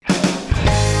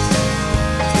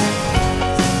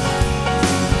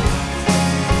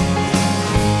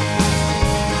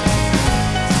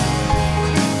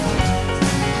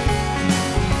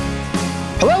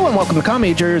welcome to Comm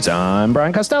Majors. I'm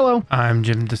Brian Costello. I'm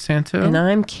Jim DeSanto. And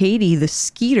I'm Katie, the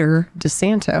Skeeter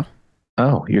DeSanto.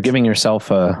 Oh, you're giving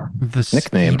yourself a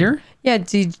nickname. Skeeter? Yeah,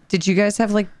 did you guys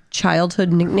have like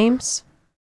childhood nicknames?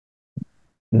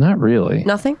 Not really.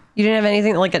 Nothing? You didn't have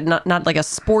anything like not like a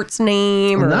sports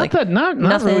name or Not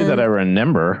nothing? really that I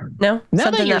remember. No?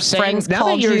 Something that friends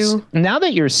called you? Now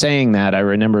that you're saying that, I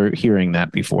remember hearing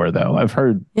that before, though. I've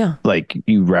heard like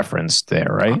you referenced there,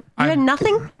 right? You had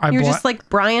nothing? You were just like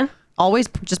Brian? Always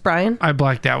just Brian? I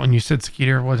blacked out when you said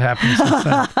Skeeter. What happened since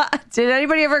then? Did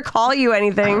anybody ever call you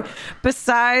anything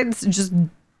besides just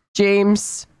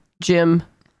James, Jim,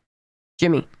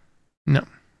 Jimmy? No.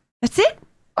 That's it?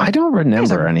 I don't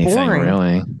remember anything boring.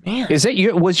 really. Man. Is it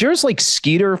you? Was yours like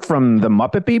Skeeter from the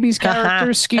Muppet Babies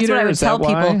character? Skeeter? That's what I would Is tell that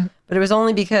why? people, but it was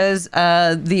only because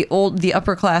the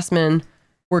upperclassmen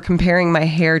were comparing my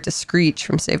hair to Screech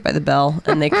from Saved by the Bell,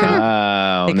 and they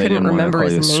couldn't remember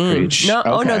his name. Screech. No, Okay.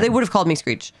 oh no, they would have called me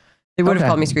Screech. They would have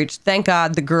called me Screech. Thank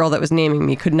God the girl that was naming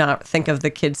me could not think of the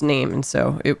kid's name, and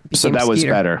so it became So that was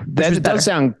Skeeter, better. It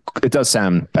does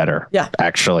sound better. Yeah.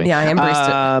 Actually. Yeah, I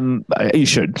embraced it. You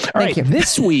should. All right. you.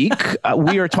 This week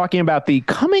we are talking about the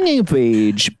coming of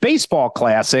age baseball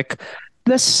classic,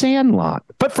 The Sandlot.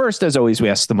 But first, as always, we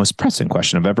ask the most pressing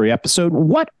question of every episode: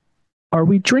 what are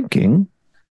we drinking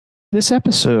this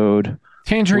episode?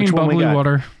 Tangerine Which one we bubbly got?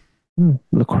 water.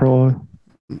 LaCroix.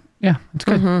 Yeah, it's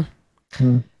good.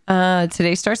 Mm-hmm.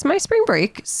 Today starts my spring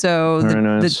break, so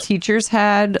the teachers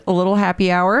had a little happy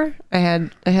hour. I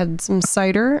had some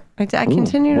cider. I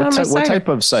continued on my cider. What type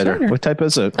of cider? What type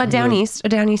is it? A down east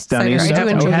cider. I do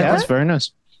Okay, enjoy that. that's very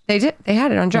nice. They did. They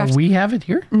had it on draft. We have it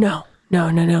here? No.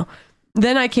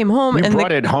 Then I came home You and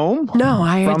brought it home? No,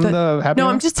 I from the happy hour?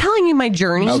 I'm just telling you my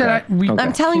journey. Okay.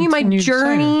 I'm telling you my Continued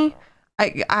journey.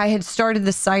 I had started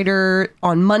the cider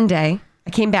on Monday. I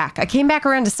came back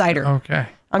around to cider. Okay.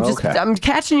 I'm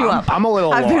catching you up. I'm a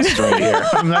little lost right here.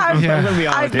 I'm gonna be honest.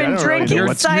 I've been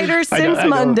drinking cider since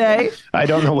Monday. I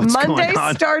don't know what's going on.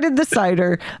 Monday started the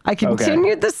cider. I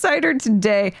continued the cider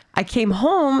today. I came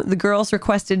home. The girls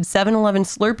requested 7-Eleven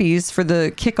Slurpees for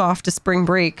the kickoff to spring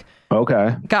break.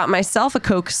 Okay. Got myself a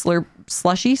Coke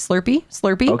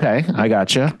Slurpee. Okay, I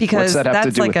gotcha. Because what's that have to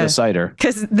that's do like with the cider?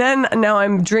 Because then now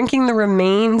I'm drinking the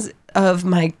remains of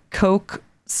my Coke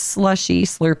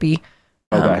Slurpee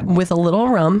with a little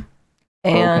rum.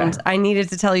 And I needed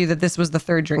to tell you that this was the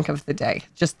third drink of the day,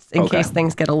 just in case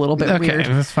things get a little bit weird.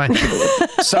 Okay, that's fine.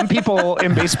 Some people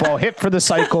in baseball hit for the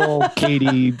cycle.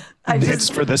 Katie hits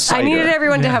for the cider. I needed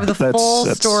everyone to have the full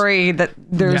story that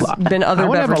there's been other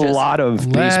beverages. I have a lot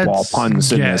of baseball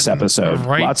puns in this episode.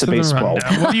 Lots of baseball.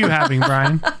 What are you having,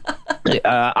 Brian?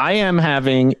 I am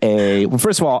having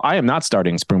first of all, I am not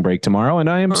starting spring break tomorrow, and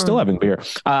I am still having beer.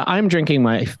 I'm drinking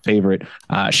my favorite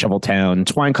Shoveltown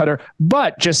Twine Cutter.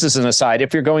 But just as an aside,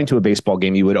 if you're going to a baseball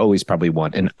game, you would always probably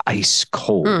want an ice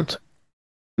cold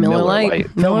Miller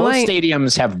Lite. Most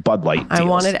stadiums have Bud Light deals. I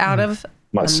want it out of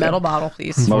a metal bottle,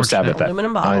 please. Most have it.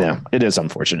 Aluminum bottle. I know. It is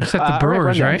unfortunate. Except the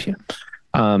Brewers, right?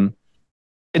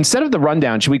 Instead of the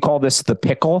rundown, should we call this the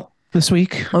pickle this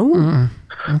week? Oh,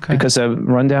 okay. Because a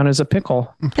rundown is a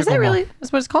pickle. Is that really?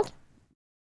 That's what it's called?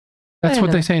 That's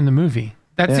what they say in the movie.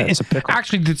 It's a pickle.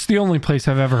 Actually, that's the only place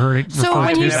I've ever heard it. So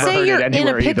when you say you're in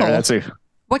a pickle,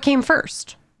 what came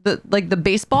first? The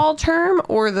baseball term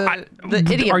or the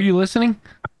idiom? Are you listening?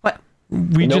 What?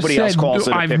 Nobody else calls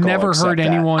it a I've pickle never except heard that.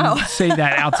 anyone say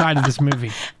that outside of this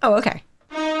movie. Oh, okay.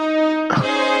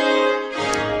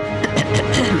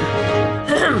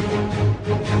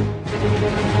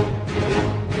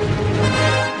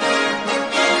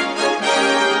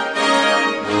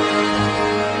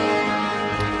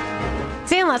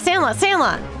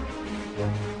 Sandlot.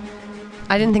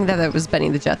 I didn't think that was Benny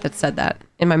the Jet that said that.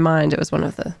 In my mind, it was one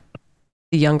of the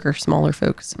younger, smaller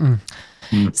folks.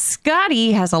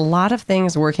 Scotty has a lot of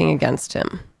things working against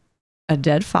him. A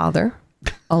dead father,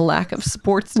 a lack of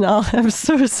sports knowledge. I'm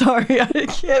so sorry. I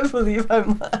can't believe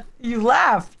you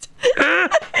laughed. You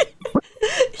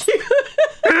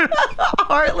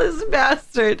heartless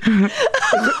bastard.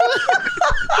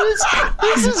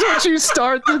 This is what you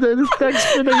start the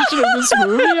explanation of this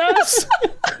movie as?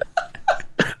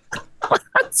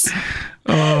 What?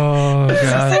 Oh,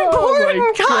 God.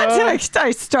 Important context.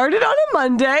 I started on a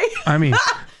Monday. I mean,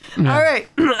 no. All right.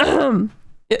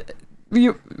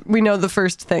 We know the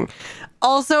first thing.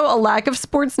 Also, a lack of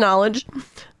sports knowledge,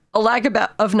 a lack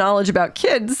of knowledge about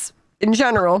kids in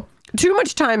general, too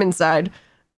much time inside,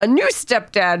 a new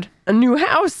stepdad, a new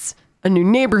house, a new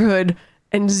neighborhood,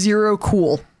 and zero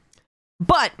cool.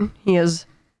 But he has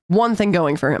one thing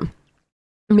going for him.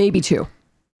 Maybe two.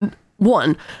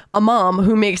 One, a mom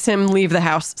who makes him leave the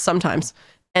house sometimes.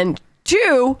 And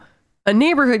 2, a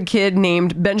neighborhood kid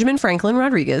named Benjamin Franklin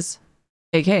Rodriguez,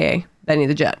 aka Benny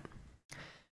the Jet.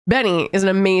 Benny is an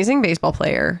amazing baseball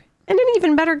player and an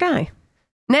even better guy.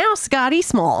 Now Scotty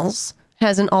Smalls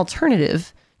has an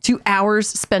alternative to hours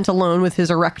spent alone with his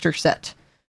erector set.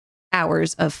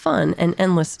 Hours of fun and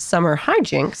endless summer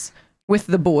hijinks with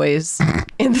the boys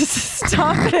in the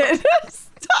Stop it.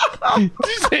 Stop. Did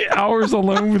you say hours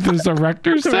alone with his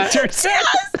erector set? Yes.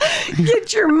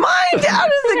 Get your mind out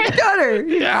of the gutter.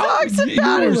 He talks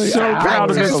about You were it. so proud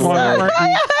of this one. I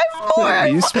have more.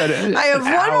 You spent I have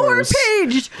one more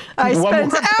page. I One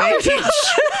spent more hours. page.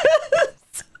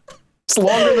 It's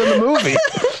longer than the movie.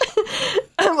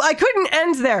 I couldn't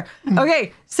end there.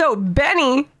 Okay, so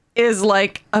Benny is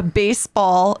like a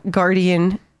baseball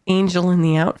guardian angel in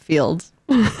the outfield,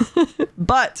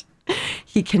 but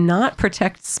he cannot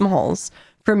protect Smalls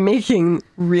from making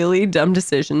really dumb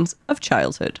decisions of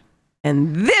childhood.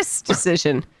 And this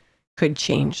decision could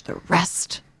change the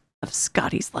rest of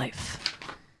Scotty's life.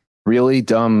 Really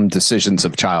dumb decisions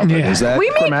of childhood. Yeah. Is that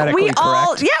grammatically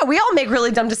correct? We all make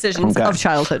really dumb decisions Okay. of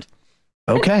childhood.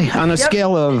 Okay. On a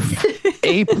scale of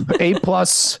A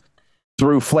plus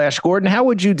through Flash Gordon, how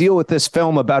would you deal with this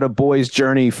film about a boy's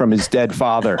journey from his dead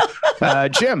father?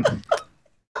 Jim.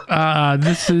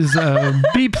 This is a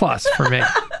B+ for me.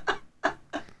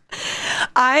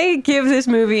 I give this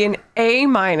movie an A-.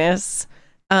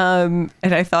 And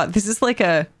I thought this is like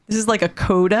a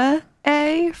coda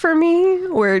A for me,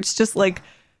 where it's just like,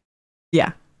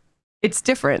 yeah, it's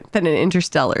different than an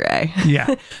Interstellar A.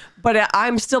 Yeah. But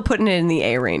I'm still putting it in the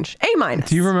A range. A-.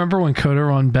 Do you remember when Coda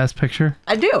won Best Picture?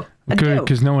 I do. Good,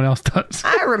 because no one else does.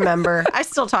 I remember. I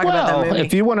still talk about that movie.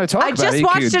 If you want to talk I about just it, you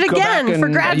watched could it go back again for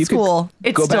and, grad you could school.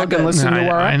 It's go still back good. and listen No, to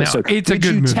our I know. episode. It's a Did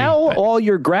good you movie, tell but- all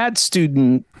your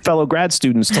fellow grad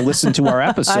students to listen to our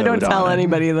episode? I don't tell on it?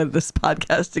 anybody that this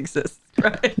podcast exists.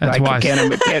 Right? That's I why.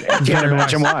 can't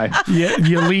imagine why.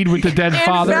 You lead with the dead In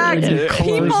father fact, and you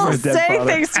close people with dead say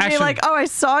father. things to me Actually- like, "Oh, I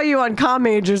saw you on Comm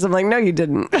Majors." I'm like, "No, you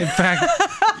didn't." In fact,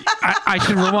 I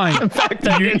should rewind.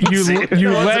 I didn't see it.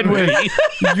 You It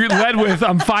led wasn't with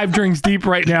I'm 5 drinks deep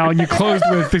right now, and you closed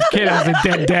with this kid has a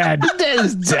dead dad.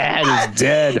 His dad is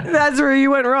dead. That's where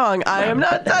you went wrong. I am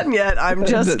not done yet. I'm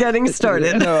just getting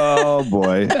started. Oh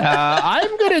boy.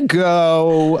 I'm gonna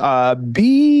go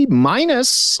B-.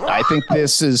 I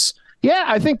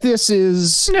think this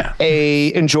is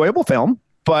a enjoyable film,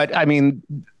 but I mean,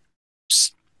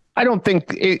 I don't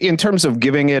think in terms of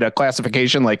giving it a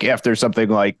classification, like after something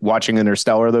like watching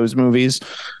Interstellar, those movies,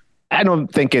 I don't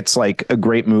think it's like a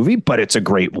great movie, but it's a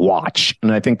great watch.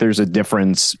 And I think there's a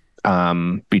difference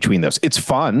between those. It's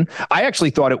fun. I actually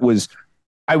thought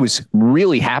I was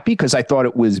really happy because I thought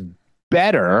it was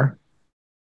better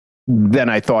than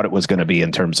I thought it was going to be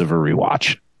in terms of a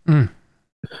rewatch.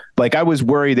 Like I was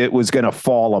worried it was going to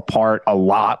fall apart a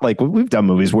lot. Like we've done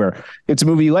movies where it's a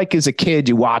movie you like as a kid,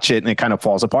 you watch it and it kind of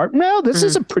falls apart. No, this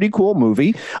is a pretty cool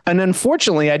movie. And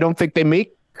unfortunately, I don't think they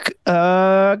make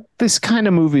this kind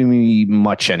of movie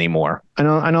much anymore.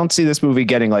 I don't see this movie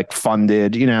getting like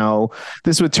funded. You know,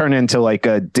 this would turn into like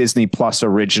a Disney Plus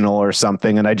original or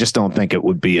something, and I just don't think it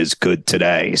would be as good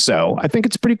today. So I think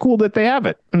it's pretty cool that they have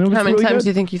it. And it was How many really times good. do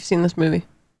you think you've seen this movie?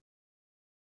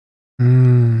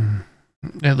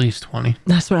 At least 20.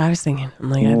 That's what I was thinking. I'm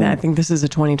like, I think this is a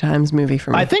 20 times movie for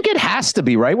me. I think it has to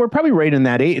be, right? We're probably right in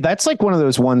that age. That's like one of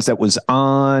those ones that was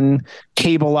on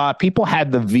cable a lot. People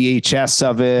had the VHS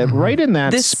of it right in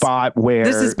that spot where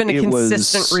this has been a it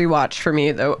consistent was, rewatch for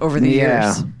me though over the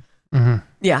years.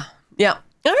 Yeah.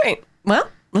 All right. Well,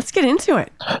 let's get into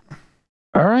it.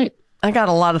 All right. I got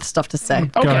a lot of stuff to say.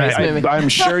 ahead. This movie. I'm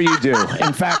sure you do.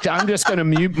 In fact, I'm just going to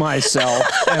mute myself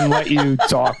and let you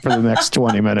talk for the next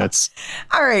 20 minutes.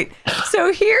 All right.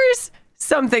 So here's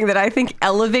something that I think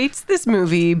elevates this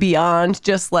movie beyond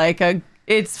just like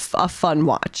it's a fun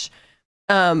watch.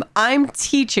 I'm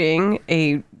teaching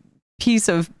a piece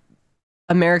of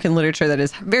American literature that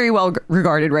is very well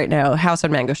regarded right now, House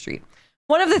on Mango Street.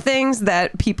 One of the things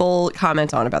that people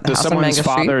comment on about the Does House on someone's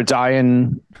Mango Street. father die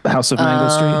in House of Mango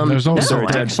Street? There's also No,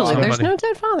 a dead actually, father. there's no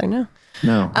dead father. No.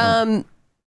 No.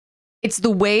 It's the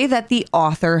way that the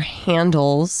author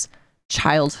handles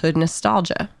childhood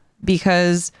nostalgia,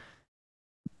 because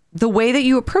the way that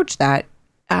you approach that,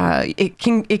 it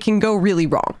can go really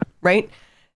wrong, right?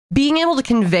 Being able to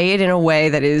convey it in a way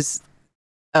that is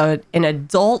an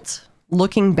adult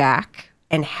looking back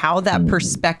and how that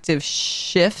perspective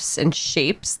shifts and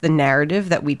shapes the narrative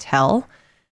that we tell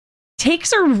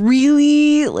takes a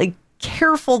really like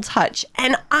careful touch.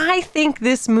 And I think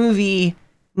this movie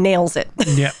nails it.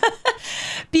 Yeah.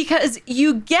 Because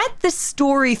you get the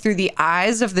story through the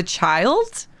eyes of the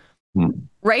child,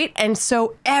 right? And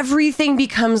so everything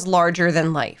becomes larger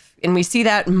than life. And we see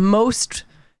that most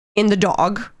in the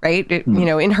dog, right?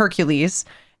 In Hercules.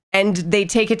 And they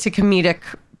take it to comedic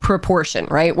proportion,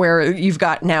 right? Where you've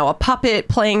got now a puppet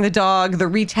playing the dog. The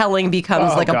retelling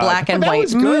becomes a black and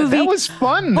white movie. That was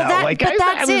fun, though.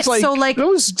 That's it. So it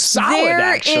was solid,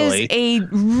 actually. There is a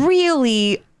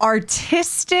really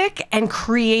artistic and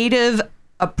creative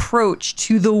approach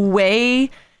to the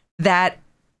way that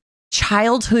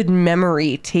childhood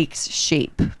memory takes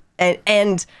shape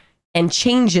and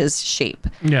changes shape.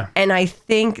 Yeah. And I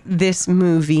think this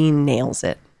movie nails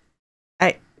it.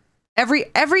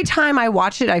 Every time I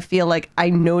watch it, I feel like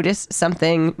I notice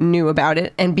something new about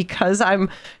it. And because I'm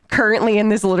currently in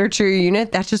this literature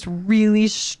unit, that just really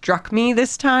struck me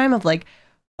this time of like,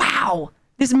 wow,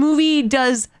 this movie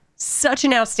does such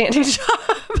an outstanding job.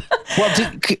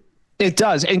 Well, it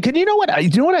does. And you know what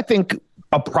I think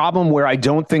a problem where I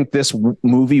don't think this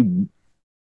movie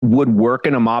would work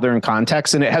in a modern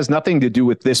context, and it has nothing to do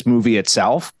with this movie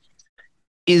itself,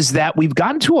 is that we've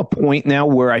gotten to a point now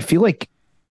where I feel like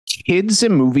kids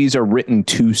in movies are written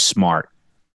too smart.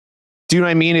 Do you know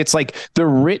what I mean? It's like they're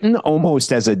written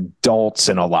almost as adults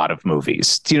in a lot of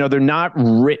movies. They're not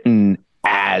written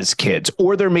as kids,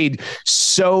 or they're made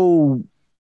so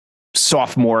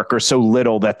sophomoric or so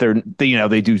little that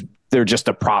they're just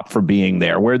a prop for being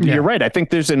there. Where you're right. I think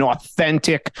there's an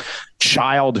authentic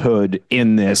childhood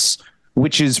in this,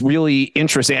 which is really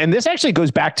interesting. And this actually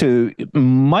goes back to,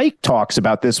 Mike talks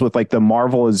about this with like the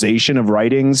Marvelization of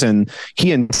writings. And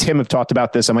he and Tim have talked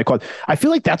about this. I'm like, I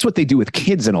feel like that's what they do with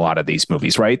kids in a lot of these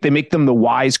movies, right? They make them the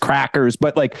wisecrackers,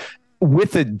 but like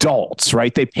with adults,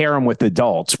 right? They pair them with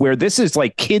adults, where this is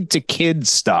like kid to kid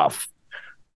stuff,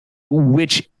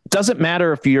 which doesn't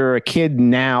matter if you're a kid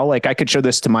now. Like I could show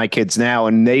this to my kids now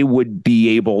and they would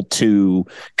be able to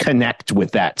connect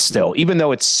with that still, even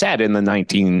though it's set in the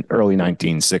early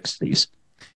 1960s.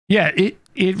 Yeah,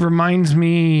 it reminds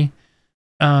me,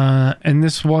 and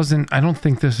I don't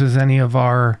think this is any of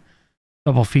our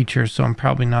double features, so I'm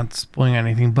probably not spoiling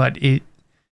anything, but it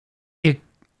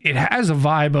has a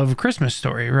vibe of a Christmas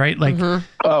Story, right? Like,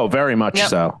 oh, very much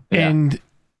so. Yeah. And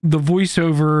the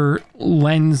voiceover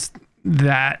lends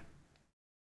that.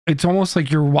 It's almost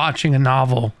like you're watching a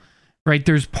novel, right?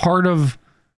 There's part of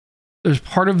the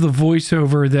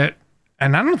voiceover that,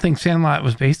 and I don't think Sandlot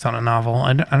was based on a novel.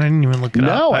 I didn't even look it up.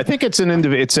 No, I think it's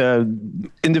a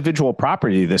individual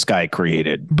property this guy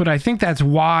created. But I think that's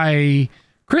why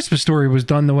Christmas Story was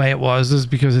done the way it was, is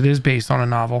because it is based on a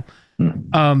novel.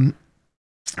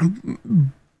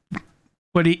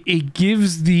 But it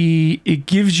gives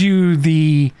you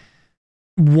the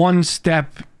one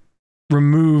step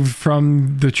removed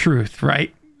from the truth,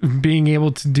 right? Being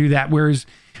able to do that. Whereas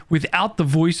without the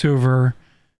voiceover,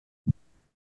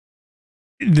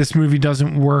 this movie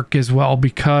doesn't work as well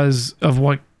because of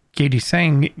what Katie's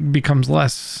saying. It becomes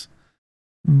less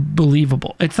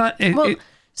believable. It's not.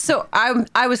 So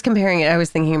I was comparing it. I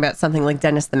was thinking about something like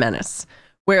Dennis the Menace,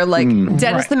 where like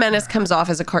Dennis the Menace comes off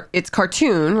as it's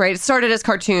cartoon, right? It started as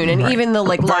cartoon, and even the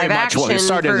like live action it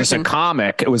started version, as a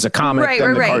comic. It was a comic,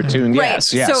 then the cartoon.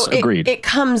 Right. Yes, so agreed. It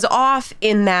comes off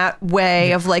in that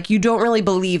way of like you don't really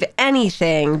believe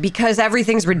anything because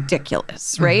everything's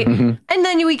ridiculous, right? And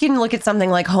then we can look at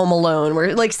something like Home Alone,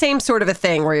 where like same sort of a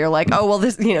thing, where you're like, oh well,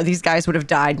 this these guys would have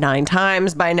died 9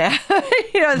 times by now,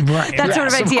 that sort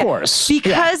of idea. Of course.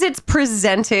 Because it's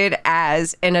presented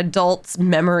as an adult's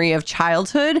memory of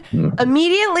childhood.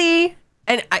 Immediately,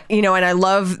 and I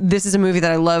love, this is a movie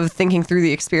that I love thinking through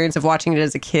the experience of watching it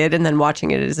as a kid and then watching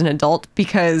it as an adult,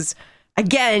 because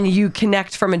again, you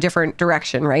connect from a different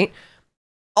direction, right?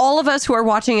 All of us who are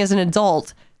watching as an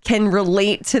adult can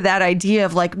relate to that idea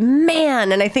of like,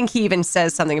 man, and I think he even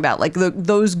says something about like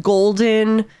those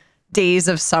golden days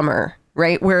of summer,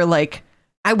 right? Where like,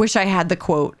 I wish I had the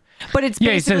quote, but it's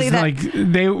basically he says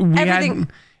like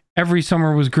every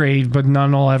summer was great, but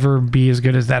none will ever be as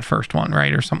good as that first one,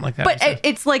 right? Or something like that. But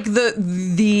it's like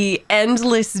the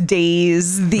endless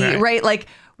days, right? Like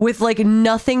with like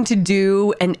nothing to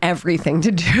do and everything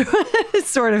to do,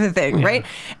 sort of a thing, right?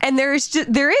 And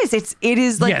it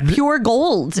is like pure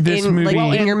gold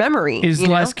in your memory. Is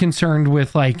less concerned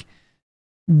with like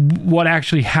what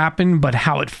actually happened, but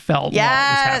how it felt while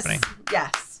it was happening.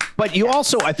 Yes. But you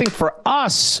also, I think for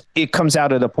us, it comes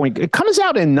out at a point, it comes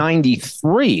out in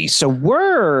 93. So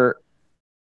we're,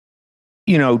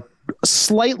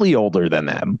 slightly older than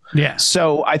them. Yeah.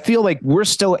 So I feel like we're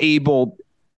still able,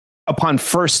 upon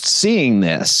first seeing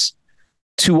this,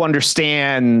 to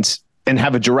understand and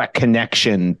have a direct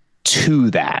connection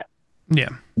to that. Yeah.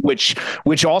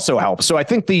 which also helps. So I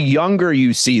think the younger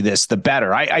you see this, the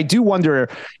better. I do wonder,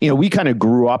 we kind of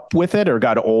grew up with it or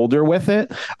got older with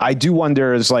it. I do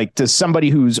wonder, is like, does somebody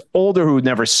who's older who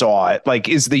never saw it, like,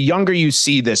 is the younger you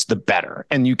see this, the better,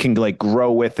 and you can like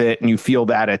grow with it and you feel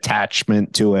that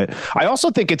attachment to it. I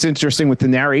also think it's interesting with the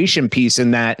narration piece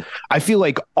in that I feel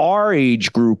like our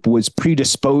age group was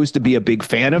predisposed to be a big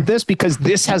fan of this because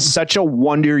this has such a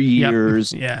Wonder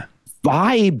Years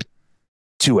vibe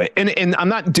to it. And I'm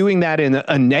not doing that in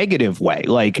a negative way.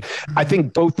 Like, I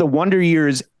think both the Wonder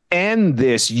Years and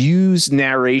this use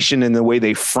narration in the way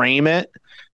they frame it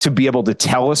to be able to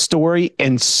tell a story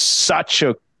in such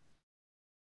a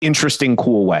interesting,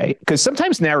 cool way. Because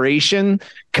sometimes narration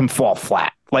can fall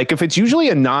flat. Like, if it's usually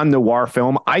a non-noir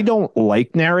film, I don't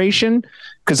like narration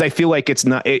because I feel like it's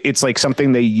like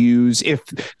something they use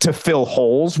to fill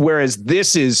holes. Whereas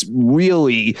this is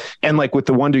really, and like with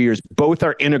the Wonder Years, both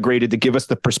are integrated to give us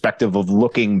the perspective of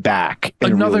looking back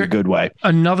in a really good way.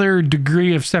 Another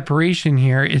degree of separation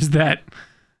here is that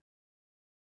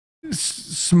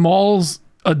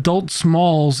adult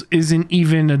Smalls isn't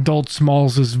even adult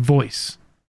Smalls' voice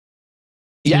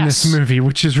in this movie,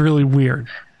 which is really weird.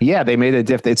 Yeah, they made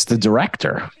it's the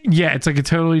director. Yeah, it's like a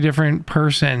totally different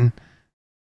person.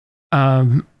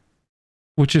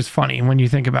 Which is funny when you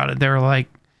think about it. They're like,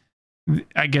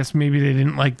 I guess maybe they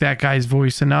didn't like that guy's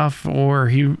voice enough, or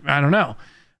I don't know.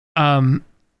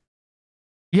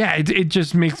 Yeah, it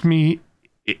just makes me,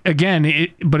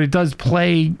 but it does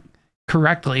play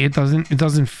correctly. It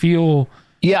doesn't feel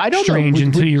I don't strange know.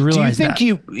 Until you realize do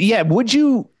you think would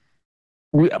you,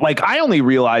 like, I only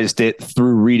realized it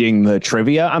through reading the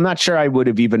trivia. I'm not sure I would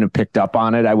have even picked up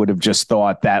on it. I would have just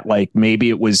thought that like maybe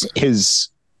it was his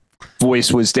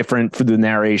voice was different for the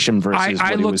narration versus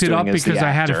I looked it up because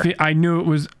I had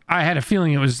a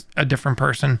feeling it was a different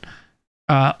person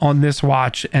on this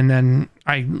watch, and then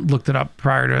I looked it up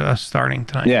prior to us starting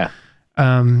tonight.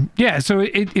 So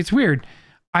it's weird.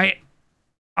 I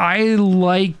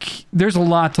like, there's a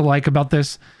lot to like about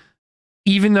this,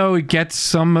 even though it gets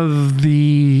some of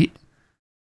the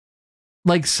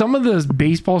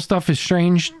baseball stuff is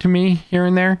strange to me here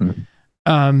and there.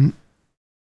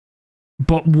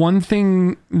 But one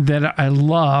thing that I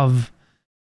love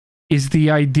is the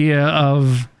idea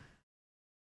of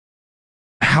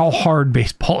how hard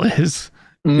baseball is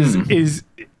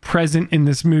present in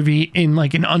this movie in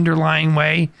like an underlying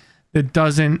way that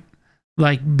doesn't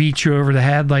like beat you over the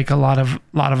head like a lot of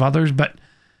others. But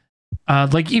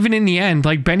like even in the end,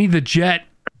 like Benny the Jet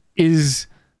is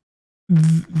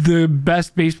the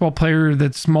best baseball player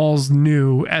that Smalls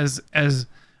knew as a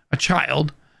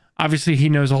child. Obviously, he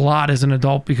knows a lot as an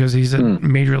adult because he's a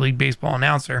Major League Baseball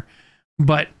announcer.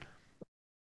 But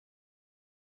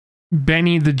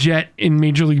Benny the Jet in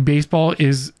Major League Baseball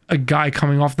is a guy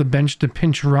coming off the bench to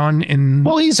pinch run.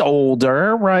 Well, he's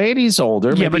older, right? He's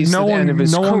older. Yeah, but no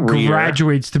one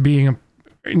graduates to being a.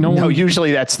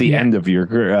 Usually that's the end of your.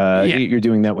 You're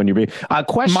doing that when you're.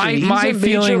 Question. My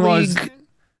feeling was.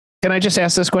 Can I just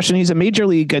ask this question? He's a Major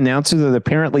League announcer that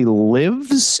apparently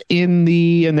lives in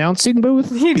the announcing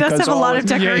booth. He does have a lot of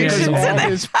decorations in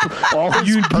there.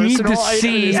 You need to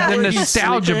see the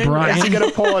nostalgia, Brian. Is he going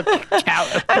to pull a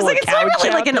couch? I was like, it's not really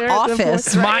like an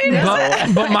office,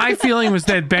 right? But my feeling was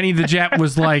that Benny the Jet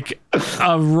was like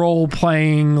a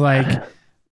role-playing, like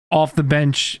off the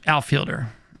bench outfielder.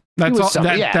 That's who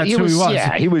he was.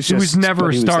 Yeah, he was never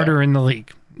a starter in the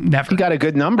league. Never. He got a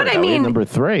good number. But I mean, number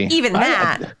 3. Even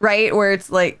that, right? Where it's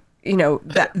like,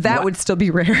 that would still be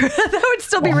rare. That would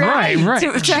still be rare right.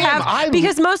 To have,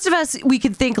 because most of us, we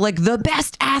could think like the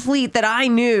best athlete that I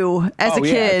knew as a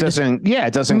kid.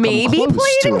 It doesn't maybe come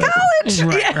close played in to college.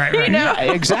 Right. Yeah,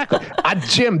 exactly.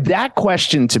 Jim, that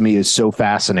question to me is so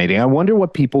fascinating. I wonder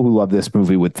what people who love this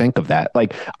movie would think of that.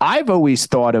 Like, I've always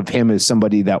thought of him as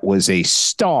somebody that was a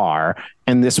star,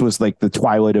 and this was like the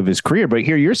twilight of his career. But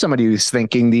here you're somebody who's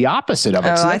thinking the opposite of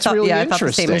it. So that's really interesting. I thought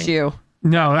the same as you.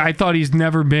 No, I thought he's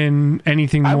never been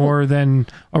anything more than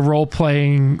a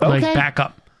role-playing like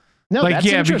backup. No, like, that's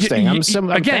interesting. I'm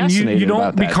you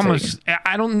don't become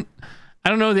I don't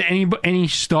know that any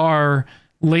star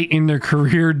late in their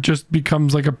career just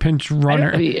becomes like a pinch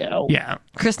runner. Yeah.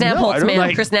 Chris Knapholtz,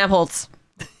 man. Chris Knapholtz.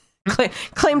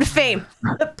 Claim to fame.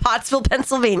 Pottsville,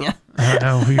 Pennsylvania. I don't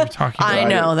know who you're talking about. I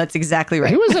know, that's exactly right.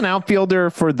 He was an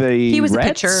outfielder for the He was Reds. a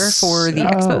pitcher for the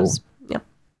Expos.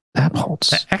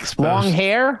 Knapholtz. Long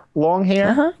hair.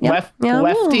 Uh-huh, lefty. A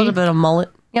little bit of mullet.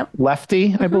 Yep.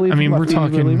 Lefty, I believe. I mean, we're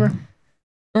talking.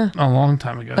 a long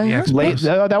time ago. Oh, The yeah. Late,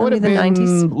 Expos. that would have Maybe the been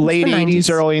 90s. late It's the 80s, 90s.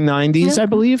 early 90s, Yeah. I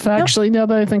believe, actually, now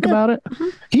that I think about it.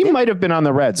 He might have been on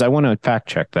the Reds. I want to fact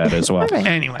check that as well. All right.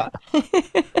 Anyway,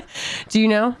 Do you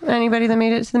know anybody that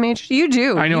made it to the majors? You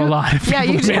do. I know a lot of Yeah,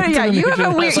 people you do. who made it to Yeah, the you have a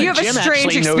majors. weird, you have a Jim strange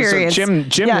actually knows experience.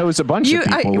 Jim knows a bunch of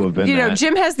people who have been there.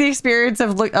 Jim has the experience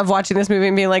of watching this movie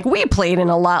and being like, we played in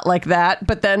a lot like that,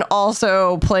 but then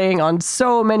also playing on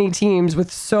so many teams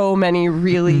with so many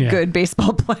really good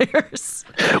baseball players.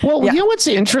 Well, you know what's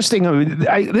interesting?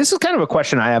 This is kind of a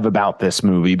question I have about this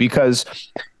movie, because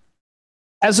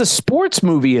as a sports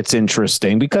movie, it's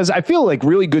interesting because I feel like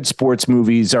really good sports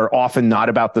movies are often not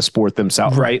about the sport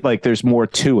themselves, right? Like there's more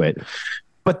to it.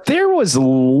 But there was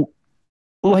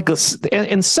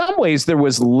in some ways, there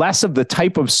was less of the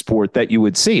type of sport that you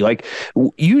would see. Like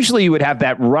usually you would have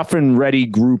that rough and ready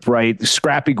group, right?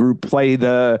 Scrappy group play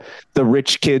the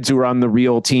rich kids who are on the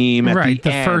real team at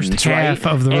the end, first half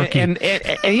of the rookie.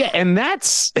 And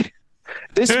that's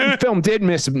this film did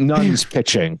miss Nunn's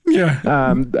pitching.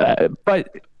 But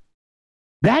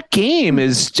that game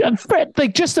is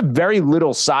just a very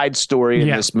little side story in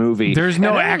this movie. There's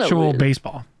no actual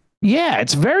baseball. Yeah,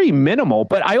 it's very minimal,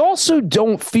 but I also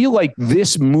don't feel like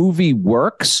this movie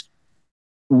works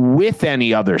with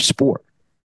any other sport.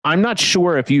 I'm not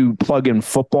sure if you plug in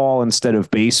football instead of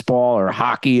baseball or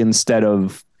hockey instead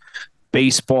of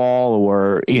baseball,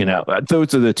 or,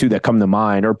 those are the two that come to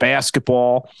mind, or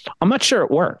basketball. I'm not sure it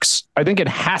works. I think it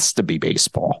has to be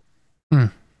baseball.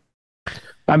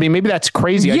 I mean, maybe that's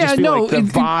crazy. I just feel like the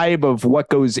vibe of what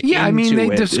goes into it. I mean, they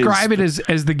describe it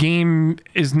as the game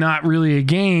is not really a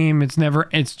game.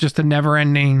 It's just a never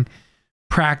ending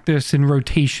practice and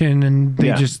rotation. And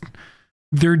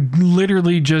they're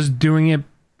literally just doing it.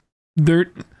 They're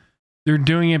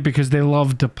doing it because they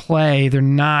love to play. They're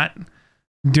not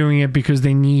doing it because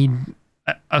they need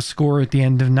a score at the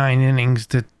end of 9 innings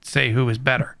to say who is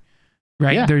better.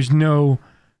 Right. Yeah. There's no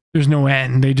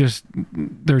end.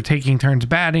 They're taking turns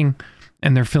batting,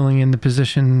 and they're filling in the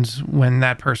positions when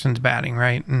that person's batting,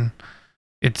 right? And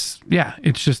it's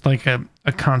just like a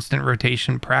constant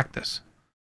rotation practice.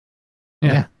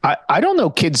 Yeah. I don't know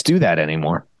kids do that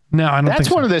anymore. No, I don't think so.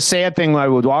 That's one of the sad things I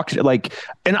would watch.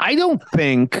 And I don't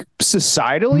think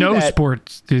societally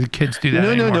sports do the kids do that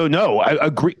anymore. No. I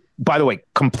agree. By the way,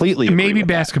 completely agree. Maybe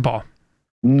basketball.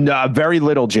 No, very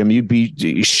little, Jim. You'd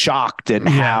be shocked at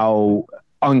how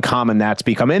uncommon that's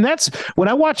become. And that's when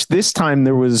I watched this time,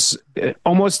 there was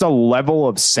almost a level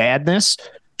of sadness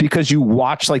because you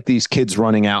watch like these kids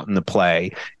running out in the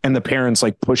play and the parents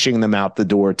like pushing them out the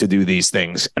door to do these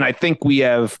things. And I think we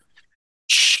have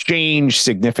changed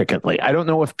significantly. I don't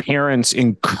know if parents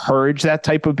encourage that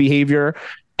type of behavior.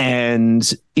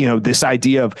 And, this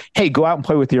idea of, hey, go out and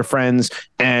play with your friends,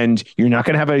 and you're not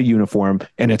going to have a uniform,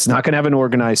 and it's not going to have an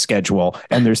organized schedule,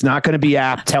 and there's not going to be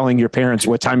app telling your parents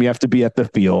what time you have to be at the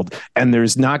field, and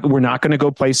we're not going to go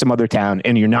play some other town,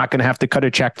 and you're not going to have to cut a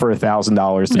check for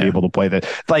 $1,000 to be able to play that.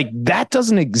 Like, that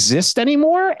doesn't exist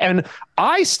anymore. And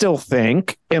I still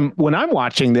think, and when I'm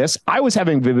watching this, I was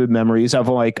having vivid memories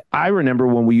of I remember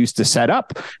when we used to set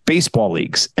up baseball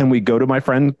leagues, and we go to my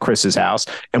friend Chris's house,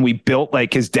 and we built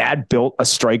his dad built a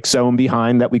strike zone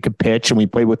behind that we could pitch, and we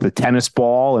played with the tennis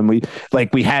ball, and we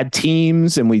had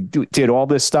teams, and we did all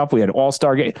this stuff. We had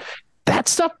all-star game. That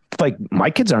stuff, my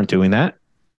kids aren't doing that.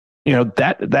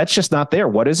 That's just not there.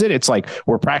 What is it? It's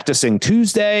we're practicing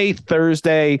Tuesday,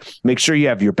 Thursday. Make sure you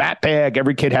have your bat bag.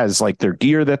 Every kid has their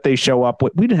gear that they show up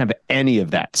with. We didn't have any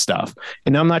of that stuff.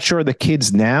 And I'm not sure the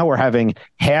kids now are having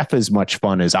half as much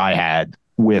fun as I had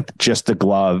with just a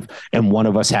glove, and one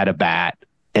of us had a bat,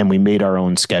 and we made our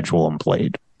own schedule and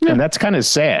played. Yeah. And that's kind of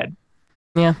sad.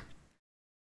 Yeah.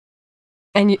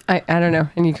 And I don't know.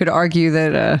 And you could argue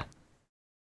that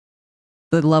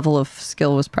the level of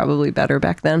skill was probably better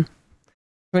back then,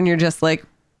 when you're just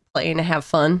playing to have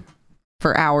fun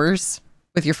for hours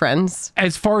with your friends.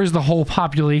 As far as the whole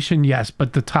population, yes,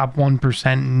 but the top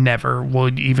 1% never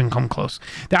would even come close.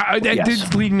 That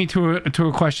did lead me to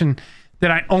a question that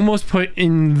I almost put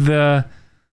in the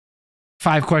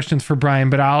 5 questions for Brian,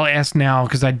 but I'll ask now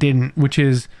because I didn't, which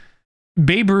is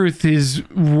Babe Ruth is,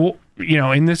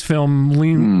 in this film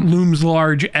looms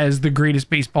large as the greatest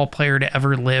baseball player to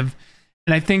ever live.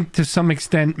 And I think to some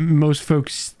extent, most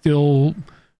folks still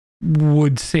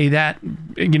would say that,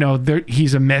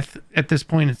 he's a myth at this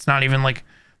point. It's not even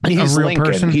he's a real Lincoln.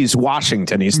 person. He's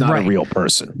Washington. He's not a real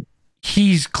person.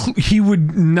 He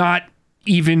would not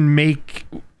even make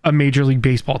a Major League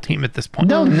Baseball team at this point.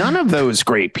 No, none of those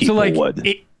great people would.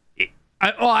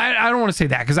 I don't want to say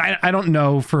that because I don't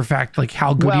know for a fact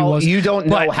how good he was. You don't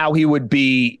know how he would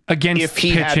be against if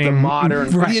he pitching, had the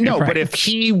modern. right. But if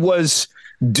he was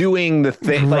doing the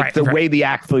thing, like the way the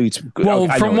athletes. Well,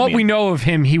 from what we know of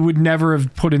him, he would never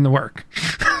have put in the work.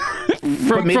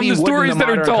 from the stories that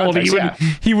are told,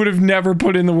 he would have never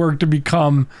put in the work to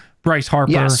become Bryce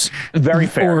Harper. Yes, very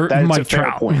fair. Or That's Mike a fair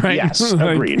Trout, point. Right? Yes,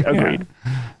 agreed.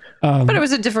 But it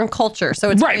was a different culture, so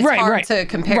it's hard to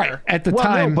compare. Right. At the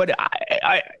time. No, but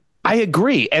I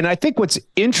agree. And I think what's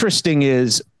interesting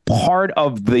is part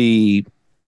of the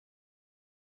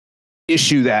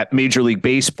issue that Major League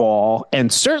Baseball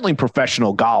and certainly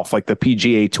professional golf, like the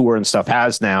PGA Tour and stuff,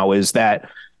 has now is that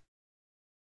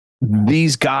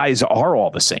these guys are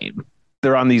all the same.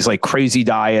 They're on these like crazy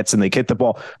diets and they hit the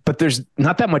ball, but there's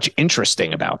not that much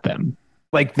interesting about them.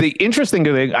 Like the interesting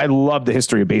thing, I love the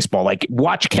history of baseball. Like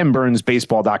watch Ken Burns'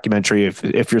 baseball documentary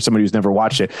if you're somebody who's never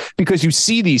watched it, because you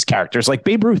see these characters like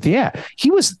Babe Ruth. Yeah, he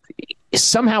was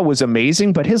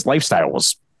amazing, but his lifestyle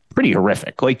was pretty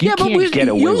horrific. Like you can't get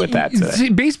away with that today. See,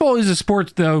 baseball is a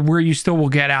sport though where you still will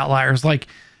get outliers. Like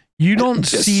you don't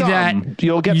see that.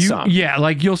 You'll get some. Yeah,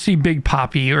 like you'll see Big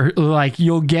Papi or like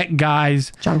you'll get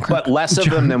guys. But less of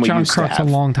them than we used to have. a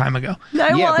long time ago.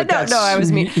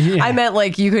 I meant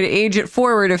like you could age it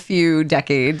forward a few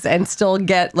decades and still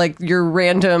get like your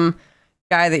random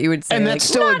guy that you would say, and that like,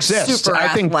 still not exists. super I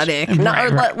think athletic,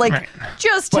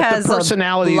 just has the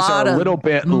personalities are a little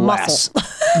bit less.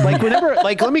 Like whenever,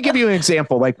 like let me give you an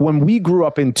example. Like when we grew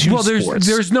up in sports,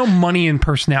 there's no money in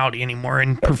personality anymore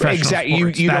in professional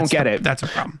sports. You don't get it. That's a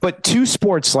problem. But two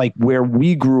sports like where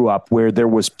we grew up, where there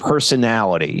was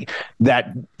personality,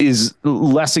 that is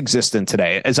less existent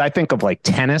today. As I think of like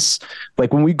tennis,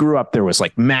 like when we grew up, there was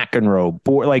like McEnroe,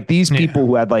 like these people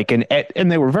who had like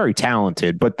and they were very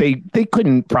talented, but they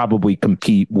couldn't probably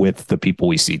compete with the people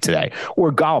we see today.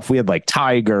 Or golf, we had like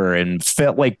Tiger and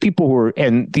Phil, like people who were,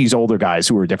 and these older guys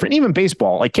who were different. Even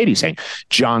baseball, like Katie's saying,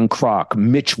 John Kruk,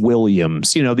 Mitch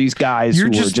Williams, these guys You're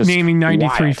who just were just naming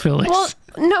 93 wild. Phillies. Well,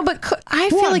 no, but I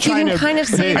feel like you can kind of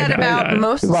say that about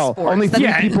most sports. Only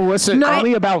people listen.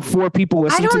 Only about 4 people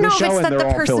listen to the show. I don't know if it's that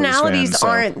the personalities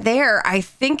aren't there. I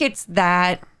think it's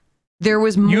that there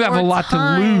was more. You have a lot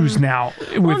to lose now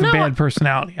with a bad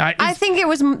personality. I think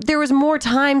there was more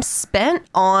time spent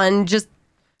on just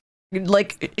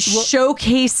like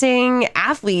showcasing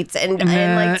athletes and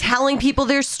like telling people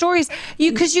their stories.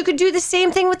 Because you could do the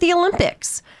same thing with the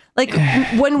Olympics. Like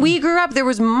when we grew up, there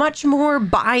was much more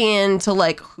buy-in to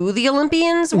like who the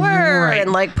Olympians were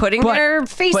and like putting their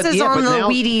faces on the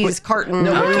Wheaties carton.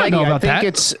 No, I don't know about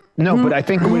that. But I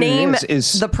think what it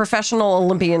is the professional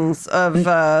Olympians of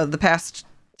the past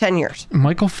 10 years.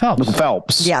 Michael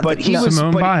Phelps. Yeah, but he was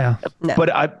Simone Biles. No. But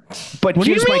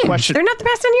here's my question. They're not the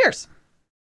past 10 years.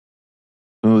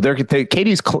 Oh,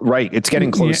 Katie's right. It's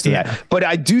getting close to that. But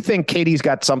I do think Katie's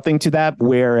got something to that.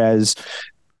 Whereas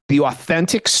the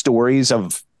authentic stories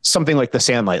of something like the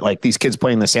Sandlot, like these kids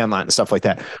playing the Sandlot and stuff like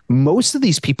that, most of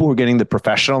these people who are getting the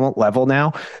professional level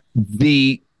now,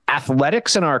 the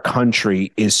athletics in our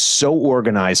country is so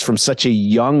organized from such a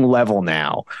young level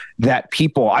now that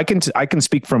people, I can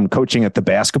speak from coaching at the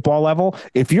basketball level.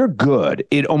 If you're good,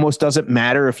 it almost doesn't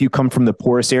matter if you come from the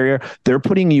poorest area. They're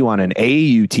putting you on an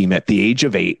AAU team at the age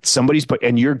of 8.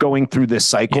 And you're going through this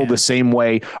cycle the same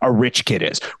way a rich kid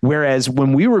is. Whereas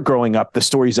when we were growing up, the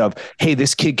stories of, hey,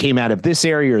 this kid came out of this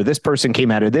area or this person came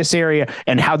out of this area,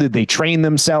 and how did they train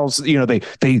themselves? They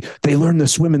learn to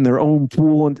swim in their own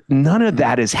pool, and none of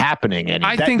that is happening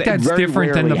anymore. I think that's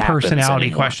different than the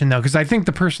personality question, though, because I think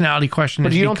the personality question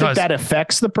is. But you don't think that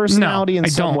affects the personality in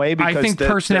some way? Because I think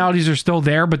personalities are still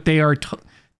there, but they are told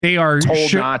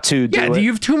not to do it. You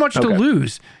have too much to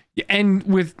lose, and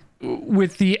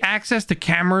with the access to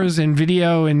cameras and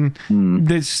video and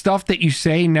the stuff that you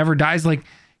say never dies. Like,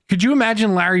 could you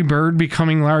imagine Larry Bird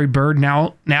becoming Larry Bird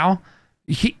now?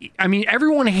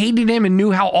 Everyone hated him and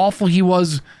knew how awful he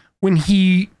was when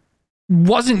he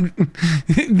wasn't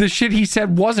the shit he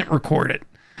said wasn't recorded,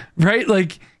 right?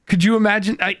 Like, could you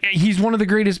imagine? He's one of the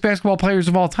greatest basketball players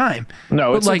of all time.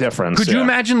 No, it's a difference. Could you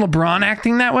imagine LeBron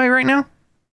acting that way right now?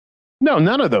 No,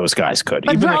 none of those guys could,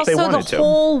 but even if they wanted to. The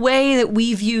whole way that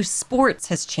we view sports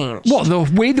has changed. Well, the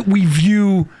way that we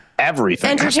view everything,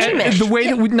 entertainment, the way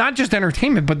that we, not just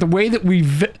entertainment, but the way that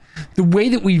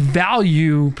we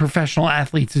value professional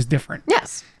athletes is different.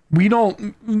 Yes,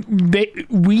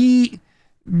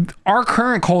 our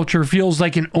current culture feels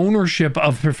like an ownership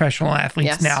of professional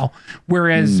athletes now,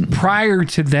 whereas prior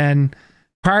to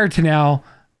now,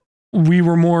 we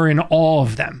were more in awe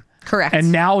of them. Correct.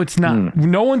 And now it's not.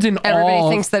 No one's in Everybody awe.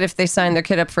 thinks that if they sign their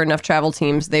kid up for enough travel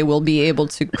teams, they will be able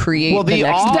to create Well, the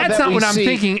next. awe That's that not we what I'm see-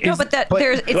 thinking. No, It's,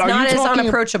 it's are not you as talking-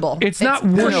 unapproachable. it's not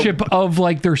worship of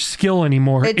like their skill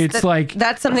anymore. It's like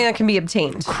that's something that can be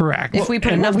obtained. correct. If we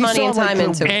put And enough we money saw, and like, time the-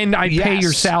 into it. and I pay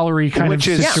your Yes. salary kind Which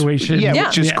of is situation. Yeah.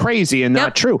 which is crazy and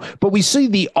not true. But we see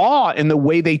the awe in the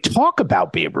way they talk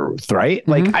about Babe Ruth, right?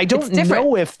 Like I don't different.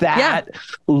 know if that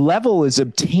level is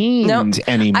obtained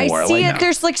anymore. I see Like, it.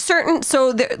 There's like certain,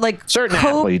 Certain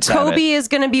athletes have Kobe it. is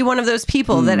going to be one of those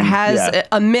people that has yeah.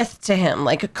 a myth to him.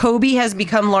 Like Kobe has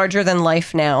become larger than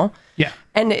life now. Yeah.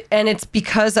 And it's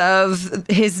because of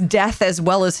his death as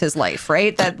well as his life,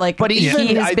 right? That like But he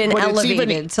even- has been but it's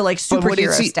elevated even- to like but what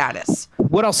superhero it's- status.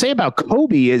 What I'll say about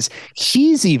Kobe is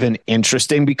he's even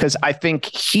interesting because I think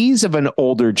he's of an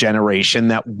older generation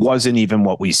that wasn't even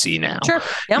what we see now. Sure.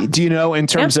 Yeah. Do you know, in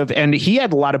terms of, and he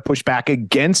had a lot of pushback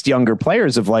against younger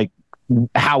players of like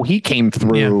how he came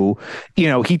through. You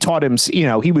know, he taught him, you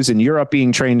know, he was in Europe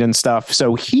being trained and stuff.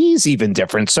 So he's even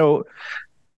different. So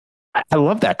I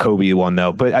love that Kobe one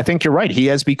though, but I think you're right. He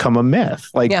has become a myth,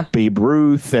 like Babe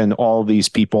Ruth and all these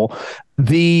people.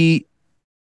 The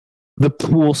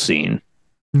pool scene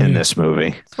in this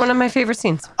movie. It's one of my favorite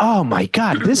scenes. Oh my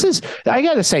God. This is, I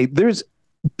got to say,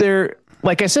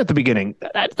 like I said at the beginning,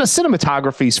 the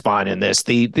cinematography's fine in this.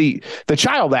 The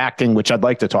child acting, which I'd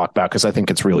like to talk about because I think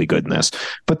it's really good in this.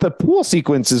 But the pool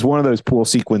sequence is one of those pool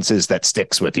sequences that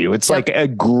sticks with you. It's like a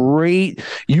great,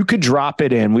 you could drop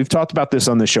it in. We've talked about this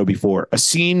on the show before. A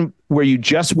scene where you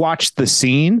just watch the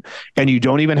scene and you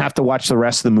don't even have to watch the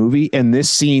rest of the movie. And this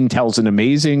scene tells an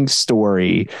amazing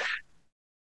story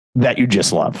that you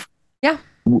just love. Yeah.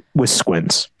 With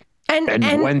Squints. And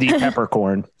Wendy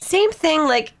Peppercorn. Same thing,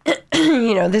 like,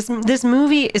 you know, this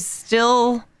movie is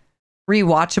still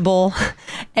rewatchable,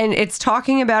 and it's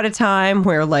talking about a time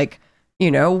where, like,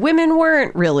 you know, women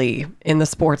weren't really in the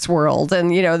sports world,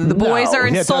 and, you know, the boys are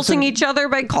insulting each other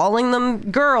by calling them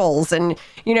girls, and,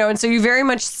 you know, and so you very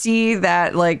much see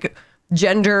that, like,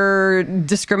 gender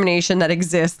discrimination that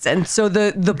exists, and so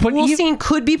the pool scene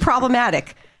could be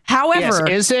problematic. However,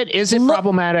 is it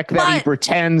problematic that he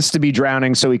pretends to be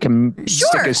drowning so he can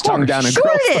stick his tongue down a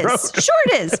girl's throat? Sure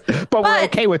it is. But we're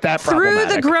okay with that. Through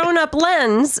the grown-up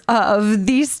lens of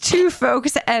these two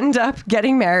folks end up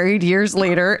getting married years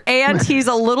later, and he's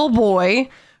a little boy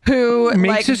who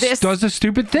does a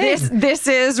stupid thing. This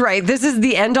is right. This is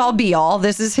the end all be all.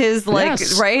 This is his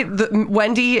right.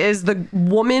 Wendy is the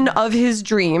woman of his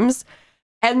dreams.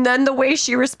 And then the way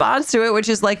she responds to it, which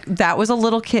is like, that was a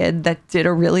little kid that did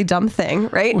a really dumb thing,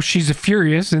 right? Well, she's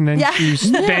furious, and then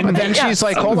she's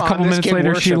like, hold on, a couple minutes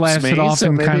later, she laughs it off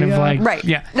and kind of like,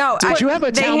 No, did you have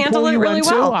a town pool you went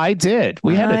to? I did.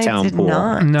 We had a town pool.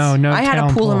 No, I had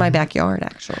a pool in my backyard,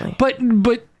 actually. But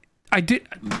I did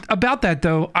about that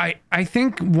though. I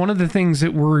think one of the things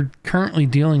that we're currently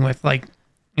dealing with, like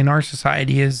in our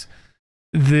society, is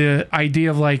the idea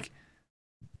of like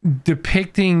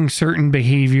depicting certain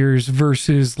behaviors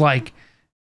versus like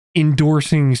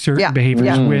endorsing certain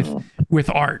behaviors with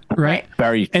art, right?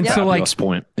 Very fabulous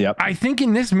point. Yep. I think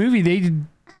in this movie they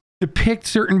depict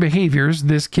certain behaviors,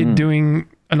 this kid doing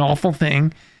an awful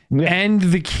thing, and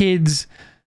the kids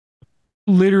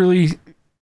literally,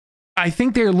 I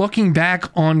think they're looking back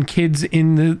on kids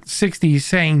in the 60s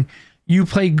saying, you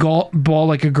play ball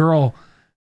like a girl,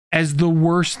 as the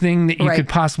worst thing that you could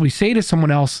possibly say to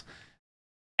someone else,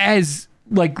 as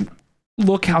like,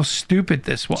 look how stupid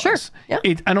this was. Sure. Yeah.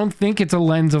 I don't think it's a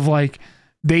lens of like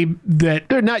they're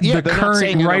not the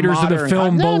current writers of the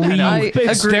film believe.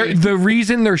 The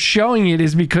reason they're showing it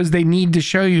is because they need to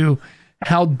show you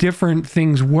how different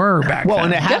things were back then. Well,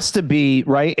 and it has to be,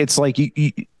 right? It's like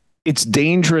it's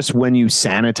dangerous when you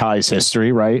sanitize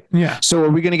history, right? Yeah. So are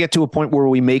we going to get to a point where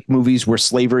we make movies where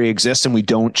slavery exists and we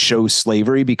don't show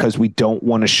slavery because we don't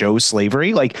want to show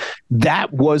slavery? Like,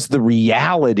 that was the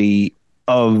reality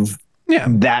of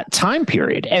that time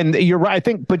period. And you're right. I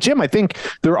think, but Jim, I think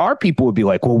there are people who would be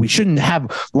like, well, we shouldn't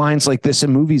have lines like this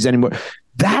in movies anymore.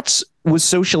 Was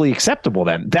socially acceptable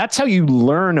then. That's how you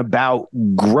learn about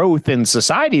growth in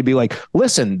society. Be like,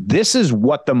 listen, this is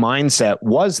what the mindset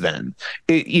was then.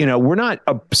 We're not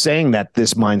saying that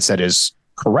this mindset is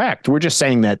correct. We're just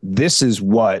saying that this is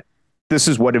what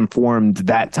informed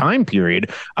that time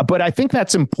period. But I think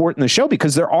that's important in the show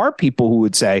because there are people who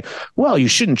would say, well, you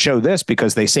shouldn't show this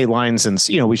because they say lines and,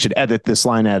 we should edit this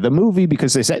line out of the movie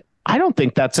because they said, I don't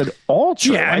think that's at all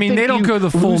true. Yeah, I mean, they don't go the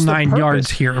full 9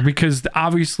 yards here because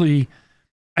obviously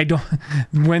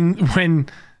when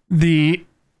the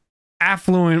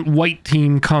affluent white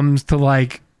team comes to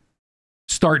like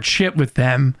start shit with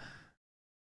them,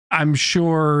 I'm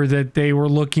sure that they were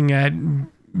looking at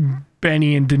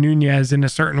Benny and De Nunez in a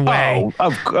certain way.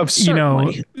 Oh, of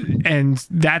certainly. And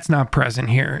that's not present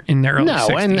here in their early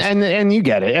 60s. and you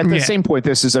get it. At the same point,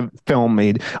 this is a film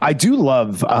made. I do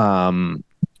love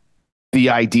the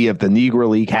idea of the Negro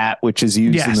League hat, which is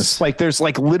used in this. Like, there's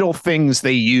like little things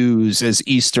they use as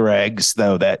Easter eggs,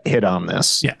 though, that hit on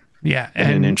this. Yeah, in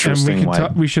an interesting way.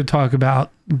 We should talk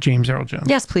about James Earl Jones.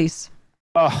 Yes, please.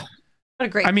 Oh. What a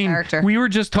great character. We were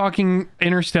just talking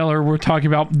Interstellar. We're talking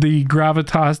about the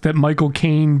gravitas that Michael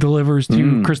Caine delivers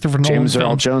to Christopher Nolan. James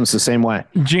Earl Jones the same way.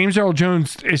 James Earl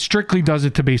Jones strictly does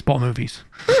it to baseball movies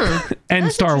and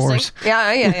That's Star Wars.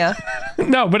 Yeah.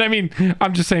 No, but I mean,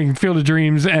 I'm just saying Field of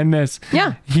Dreams and this.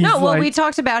 Yeah. We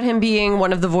talked about him being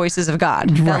one of the voices of God.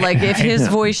 That, like, if his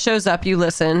voice shows up, you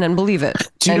listen and believe it.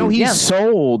 Do you know he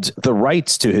sold the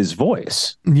rights to his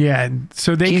voice? Yeah,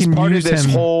 so he's can part use of this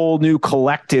him. whole new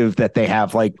collective that they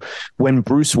have. Like when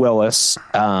Bruce Willis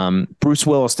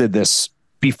did this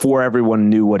before everyone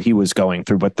knew what he was going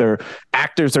through, but their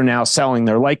actors are now selling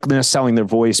their likeness, selling their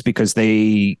voice because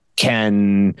they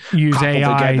can use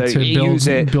AI to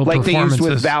build like they used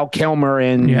with performances. Val Kilmer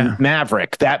in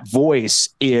Maverick. That voice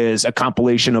is a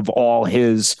compilation of all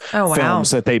his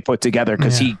films that they put together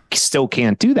because he still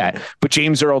can't do that. But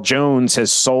James Earl Jones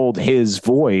has sold his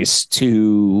voice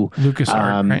to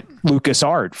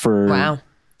LucasArts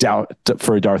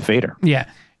for Darth Vader. Yeah.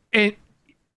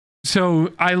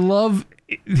 So I love,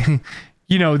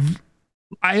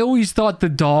 I always thought the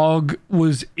dog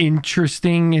was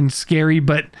interesting and scary,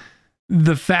 but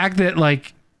the fact that,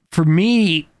 like, for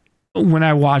me, when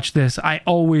I watched this, I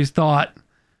always thought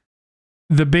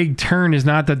the big turn is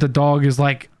not that the dog is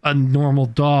like a normal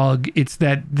dog. It's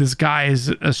that this guy is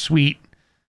a sweet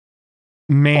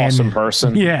man. Awesome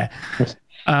person. Yeah.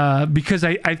 Because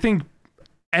I think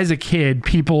as a kid,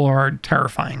 people are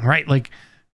terrifying, right? Like,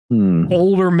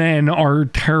 older men are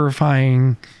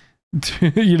terrifying,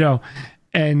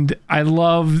 and I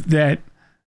love that,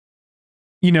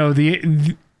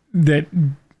 that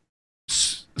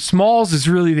Smalls is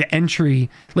really the entry.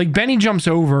 Like, Benny jumps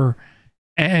over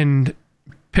and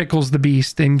pickles the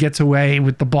beast and gets away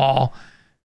with the ball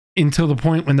until the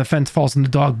point when the fence falls on the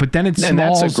dog. But then it's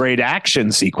Smalls. That's a great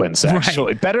action sequence,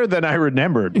 actually. Right. Better than I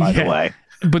remembered, by the way.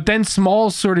 But then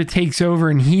Smalls sort of takes over,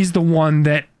 and he's the one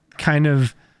that kind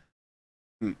of,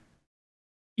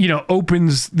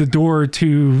 opens the door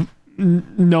to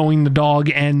knowing the dog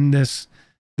and this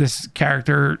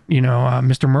character,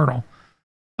 Mr. Myrtle,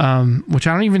 which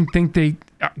I don't even think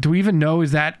do we even know,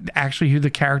 is that actually who the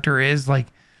character is? Like,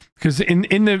 because in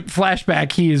the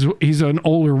flashback, he's an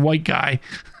older white guy.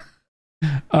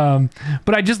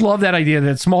 But I just love that idea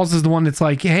that Smalls is the one that's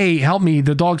like, hey, help me,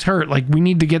 the dog's hurt. Like, we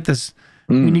need to get this,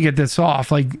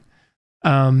 off. Like,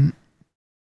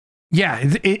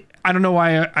 I don't know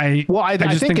why I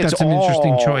just think that's an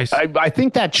interesting choice. I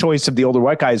think that choice of the older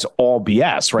white guy is all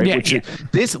BS, right? Yeah,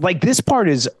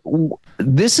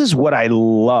 This is what I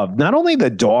love. Not only the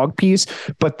dog piece,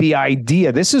 but the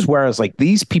idea. This is where I was like,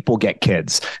 these people get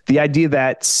kids. The idea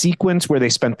that sequence where they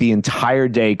spent the entire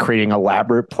day creating an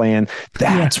elaborate plan.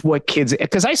 That's what kids,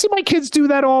 because I see my kids do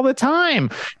that all the time.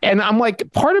 And I'm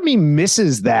like, part of me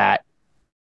misses that.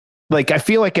 Like, I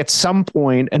feel like at some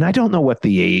point, and I don't know what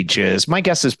the age is, my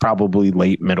guess is probably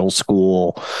late middle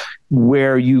school,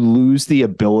 where you lose the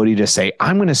ability to say,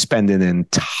 I'm going to spend an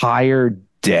entire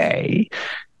day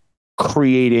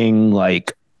creating,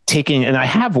 like, and I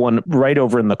have one right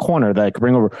over in the corner that I could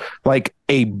bring over, like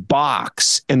a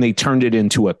box, and they turned it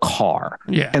into a car.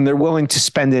 Yeah. And they're willing to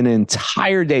spend an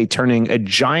entire day turning a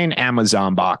giant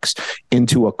Amazon box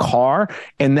into a car.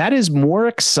 And that is more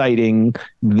exciting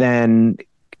than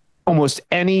almost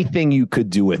anything you could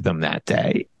do with them that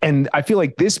day. And I feel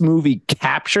like this movie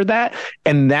captured that.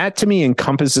 And that to me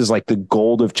encompasses like the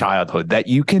gold of childhood, that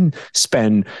you can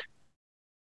spend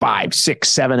 5, 6,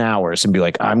 7 hours and be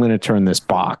like, I'm going to turn this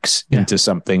box into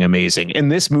something amazing.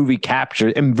 And this movie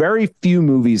captured, and very few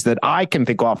movies that I can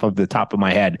think off of the top of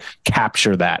my head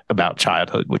capture that about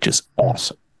childhood, which is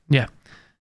awesome. Yeah.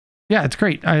 Yeah, it's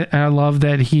great. I love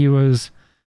that he was,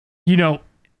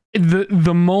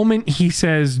 the moment he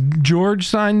says George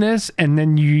signed this, and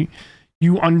then you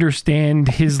understand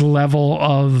his level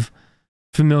of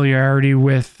familiarity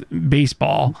with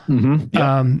baseball. Mm-hmm.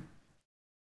 Yeah.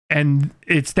 And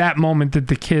it's that moment that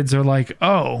the kids are like,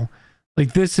 oh,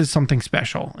 like, this is something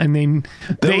special. And then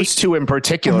those two in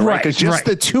particular, right? Because just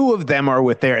the two of them are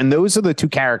with there, and those are the two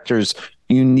characters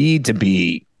you need to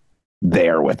be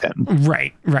there with him.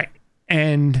 Right.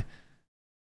 And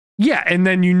yeah, and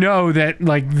then that,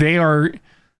 like, they are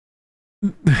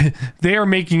they are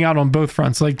making out on both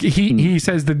fronts. Like he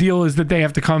says the deal is that they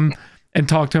have to come and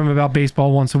talk to him about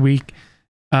baseball once a week.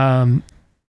 And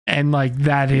like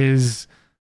that is,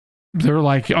 they're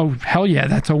like, oh hell yeah,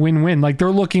 that's a win-win. Like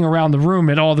they're looking around the room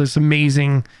at all this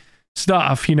amazing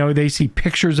stuff. You know, they see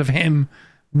pictures of him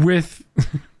with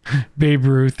Babe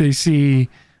Ruth. They see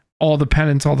all the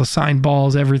pennants, all the signed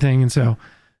balls, everything. And so,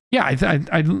 yeah,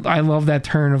 I love that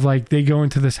turn of like they go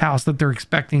into this house that they're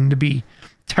expecting to be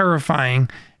terrifying,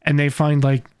 and they find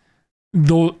like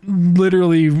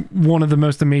literally one of the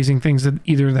most amazing things that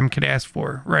either of them could ask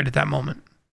for right at that moment.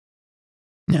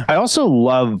 Yeah. I also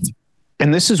love,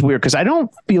 and this is weird because I don't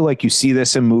feel like you see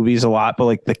this in movies a lot, but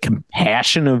like the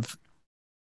compassion of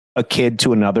a kid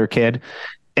to another kid.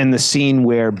 And the scene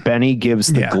where Benny gives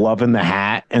the glove and the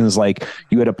hat and is like,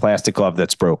 you had a plastic glove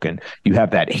that's broken. You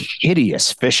have that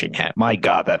hideous fishing hat. My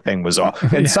God, that thing was awful.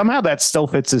 And somehow that still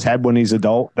fits his head when he's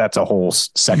adult. That's a whole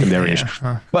secondary issue.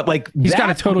 But like, he's got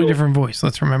a totally different voice.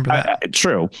 Let's remember that.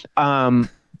 True.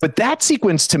 But that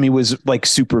sequence to me was like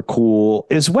super cool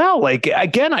as well. Like,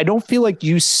 again, I don't feel like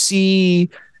you see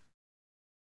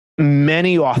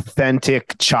many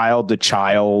authentic child to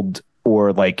child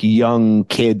or like young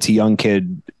kid to young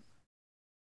kid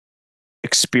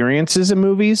experiences in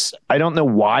movies. I don't know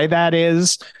why that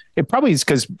is. It probably is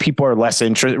because people are less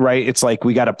interested, right? It's like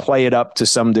we got to play it up to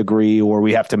some degree, or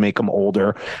we have to make them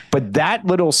older. But that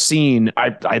little scene, I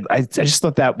just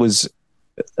thought that was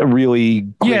a really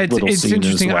great little it's scene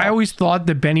interesting. as well. I always thought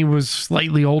that Benny was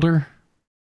slightly older.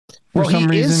 For some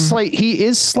reason. He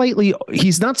is slightly.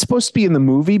 He's not supposed to be in the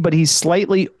movie, but he's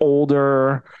slightly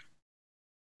older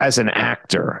as an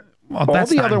acter. Well, all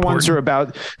the other ones are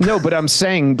about but I'm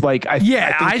saying like I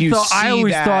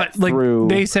always thought like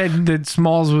they said that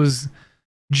Smalls was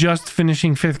just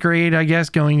finishing 5th grade, I guess,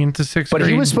 going into 6th grade. But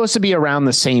he was supposed to be around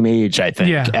the same age, I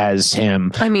think, as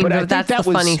him. I mean, but that's the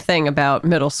funny thing about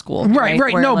middle school. Right.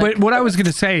 No, like, but what I was going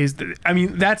to say is that, I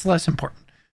mean, that's less important.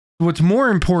 What's more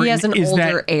important he has an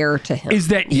older heir to him. Is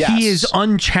that he is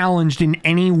unchallenged in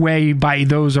any way by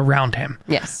those around him.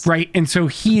 Yes. Right. And so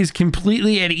he is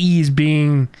completely at ease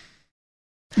being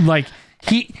like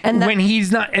when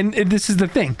he's not. And this is the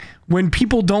thing. When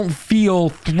people don't feel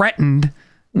threatened,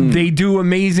 they do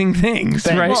amazing things.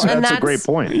 Right. Well, that's a great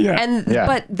point. Yeah.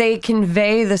 But they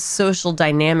convey the social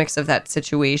dynamics of that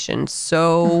situation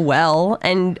so well.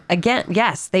 And again,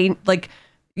 yes, they like.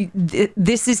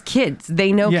 This is kids.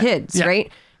 They know kids,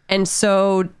 right? And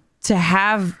so to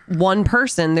have one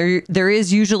person, there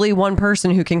is usually one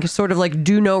person who can sort of like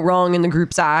do no wrong in the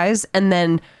group's eyes, and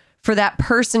then for that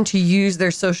person to use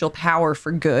their social power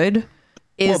for good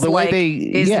is life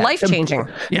changing.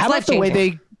 How about the way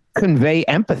they convey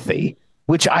empathy,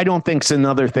 which I don't think is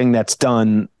another thing that's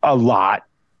done a lot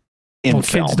in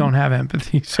film. Kids don't have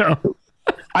empathy, so.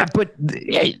 But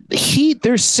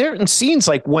there's certain scenes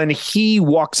like when he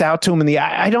walks out to him in the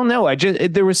eye. I don't know.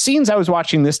 There were scenes I was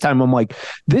watching this time. I'm like,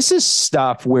 this is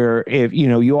stuff where if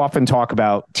you often talk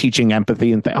about teaching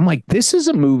empathy and I'm like, this is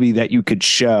a movie that you could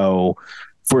show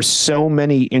for so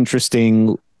many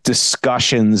interesting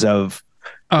discussions of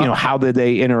how did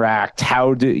they interact?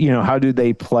 How do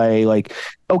they play? Like,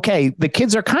 okay, the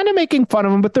kids are kind of making fun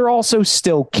of them, but they're also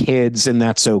still kids, and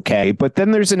that's okay. But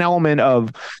then there's an element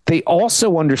of they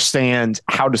also understand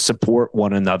how to support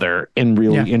one another in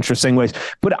really interesting ways.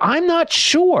 But I'm not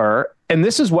sure, and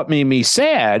this is what made me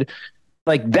sad,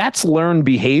 like that's learned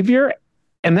behavior.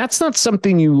 And that's not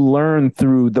something you learn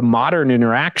through the modern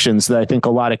interactions that I think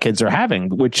a lot of kids are having,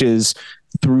 which is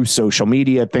through social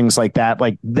media, things like that.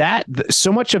 Like that,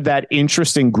 so much of that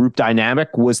interesting group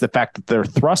dynamic was the fact that they're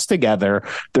thrust together.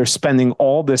 They're spending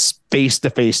all this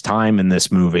face-to-face time in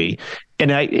this movie. And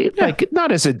like,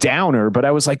 not as a downer, but I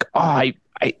was like, I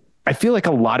feel like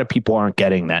a lot of people aren't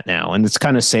getting that now. And it's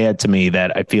kind of sad to me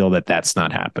that I feel that that's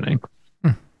not happening.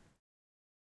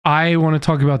 I want to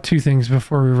talk about two things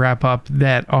before we wrap up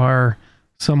that are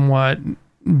somewhat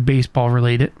baseball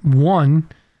related. One,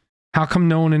 how come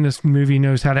no one in this movie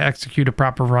knows how to execute a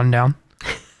proper rundown?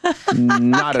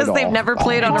 Not at all. Because they've never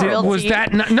played on a real was team.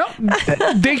 That no?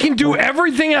 They can do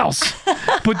everything else,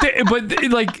 but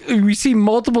like we see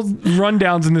multiple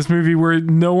rundowns in this movie where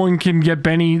no one can get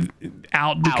Benny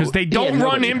out because they don't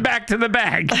run him back to the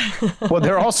bag. Well,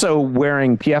 they're also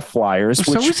wearing PF flyers,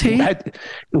 So is he.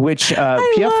 which they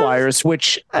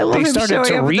started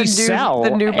to resell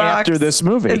the new box. after this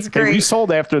movie. It's great. They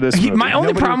resold after this movie. My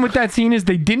only problem with that scene is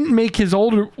they didn't make his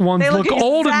older ones They look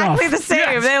old enough. exactly the same.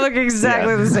 Yes. They look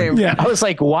exactly the same. same. Yeah. I was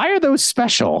like, why are those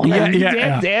special? Yeah, And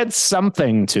yeah, add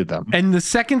something to them. And the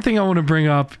second thing I want to bring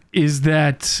up is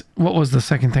that what was the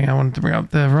second thing I wanted to bring up?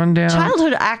 The rundown.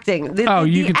 Childhood acting.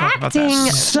 You can talk about that. Acting,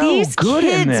 Yeah. So these good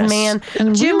in kids, this. man.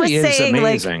 It Jim really was is saying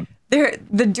amazing.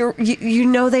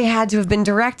 they had to have been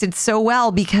directed so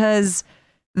well because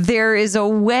there is a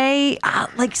way,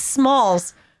 like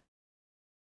Smalls.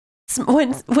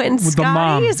 When the Scotty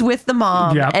mom. is with the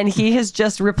mom Yep. and he has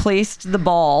just replaced the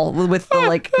ball with the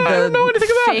I don't know anything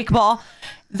about fake ball,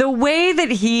 the way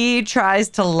that he tries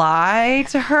to lie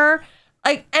to her,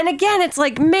 like, and again, it's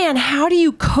like, man, how do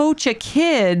you coach a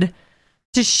kid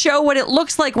to show what it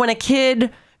looks like when a kid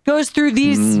goes through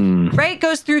these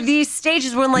goes through these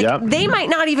stages when they might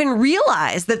not even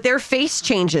realize that their face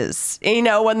changes,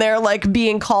 when they're like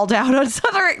being called out on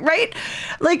something, right?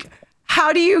 Like,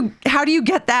 how do you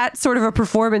get that sort of a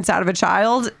performance out of a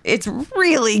child? It's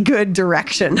really good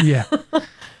direction. Yeah.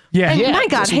 Yeah. And my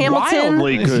God, it's Hamilton.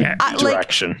 wildly good Yeah.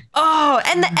 direction.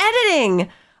 And the editing.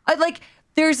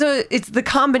 It's the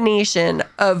combination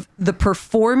of the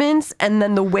performance and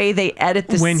then the way they edit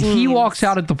the When scenes. he walks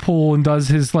out at the pool and does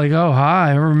his like, oh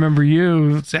hi, I remember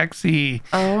you, sexy.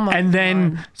 Oh my And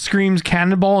then screams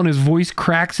cannonball and his voice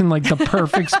cracks in like the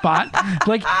perfect spot.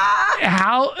 Like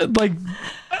how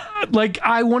like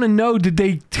I want to know, did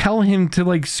they tell him to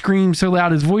like scream so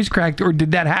loud his voice cracked, or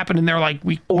did that happen and they're like,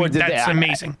 that's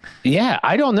amazing. Yeah,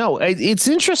 I don't know. It's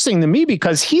interesting to me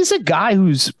because he's a guy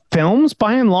whose films,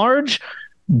 by and large,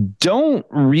 don't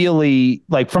really,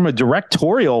 like, from a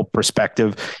directorial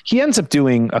perspective, he ends up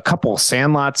doing a couple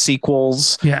Sandlot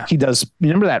sequels. Yeah. He does,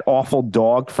 remember that awful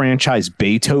dog franchise,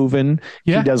 Beethoven?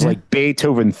 Yeah, He does yeah. like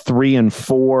Beethoven 3 and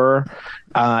 4.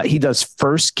 He does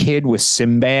First Kid with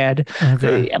Sinbad.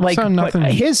 Okay. Like, So nothing-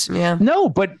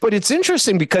 but it's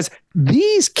interesting because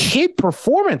these kid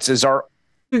performances are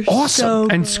awesome.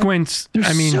 And Squints, They're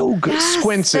I mean, so good. Yes,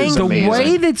 Squints thank is you. the amazing.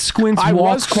 way that Squints I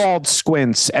walks, was called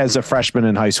Squints as a freshman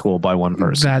in high school by one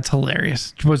person. that's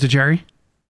hilarious. Was it Jerry?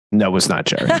 No, it was not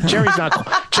Jerry.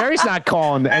 Jerry's not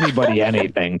calling anybody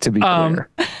anything, to be clear.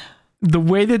 The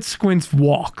way that Squints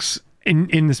walks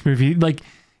in this movie, like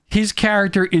his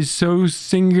character is so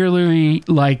singularly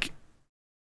like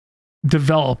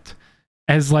developed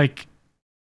as like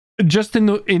just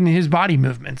in his body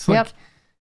movements. Like, Yep.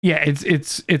 yeah,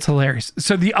 it's hilarious.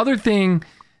 So the other thing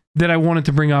that I wanted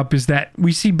to bring up is that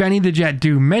we see Benny the Jet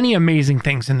do many amazing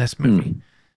things in this movie.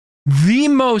 The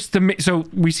most so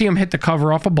we see him hit the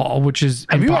cover off a ball, which is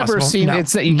Have impossible. you ever seen No,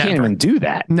 it's that you never. can't even do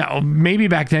that? No, maybe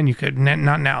back then you could. Not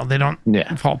now. They don't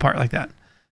fall apart like that.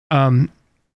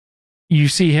 You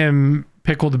see him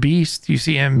pickle the beast. You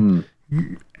see him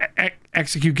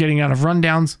execute getting out of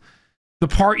rundowns. The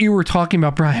part you were talking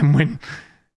about, Brian,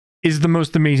 is the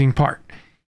most amazing part.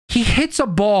 He hits a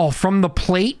ball from the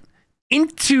plate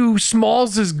into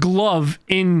Smalls' glove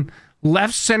in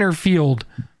left center field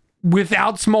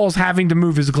without Smalls having to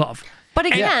move his glove. But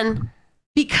again,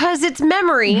 because it's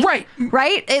memory, right?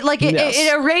 It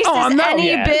erases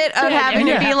any bit of having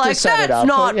to be like, that's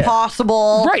not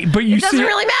possible, right? But you it doesn't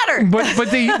really matter. But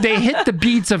they hit the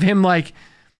beats of him like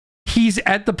he's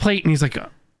at the plate and he's like,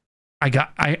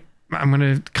 I'm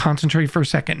gonna concentrate for a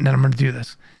second and then I'm gonna do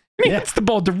this. He hits the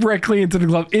ball directly into the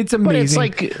glove. It's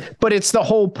amazing. But it's the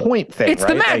whole point thing. It's right?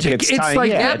 the magic. It's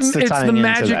the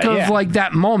magic of like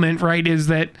that moment, right? Is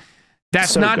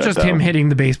that's So not good, just though. him hitting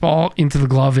the baseball into the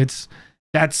glove.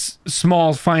 That's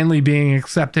Smalls finally being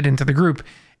accepted into the group.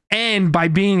 And by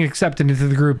being accepted into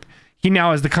the group, he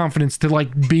now has the confidence to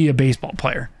like be a baseball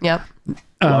player. Yep.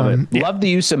 Love it. Love the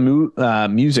use of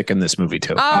music in this movie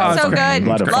too. Oh, so good.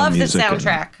 Love Love the music and-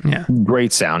 soundtrack. Yeah.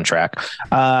 Great soundtrack.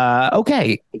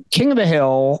 Okay, King of the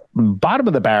Hill, bottom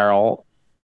of the barrel,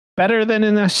 better than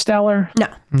Interstellar? No.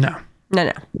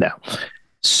 No.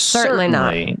 Certainly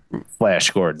not.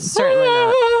 Flash Gordon. Certainly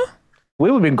not. It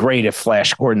would have been great if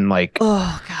Flash Gordon, like,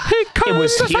 Oh God. it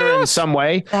was here in some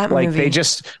way. That like movie. they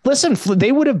just listen.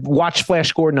 They would have watched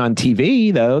Flash Gordon on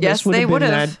TV, though. Yes, this would they have would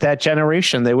been have. that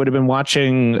generation. They would have been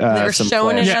watching. They were some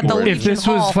showing it Flash at the Gordon. If this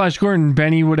was Hall. Flash Gordon,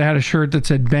 Benny would have had a shirt that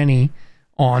said Benny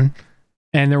on,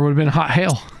 and there would have been hot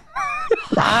hail.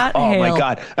 Hot Oh my hail.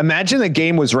 God! Imagine the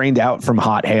game was rained out from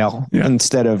hot hail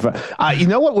instead of. You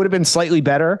know what would have been slightly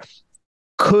better?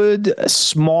 Could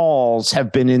Smalls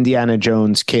have been Indiana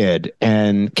Jones' kid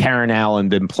and Karen Allen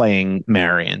been playing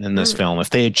Marion in this film? If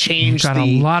they had changed Got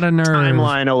the a lot of nerve.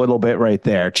 timeline a little bit right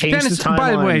there, changed Dennis, the timeline.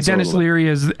 by the way, Dennis Leary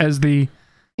as the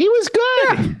he was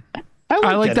good.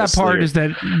 I like that Dennis part Leary. is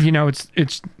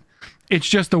that it's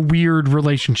just a weird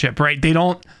relationship, right? They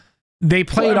don't they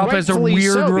play it up as a Rightfully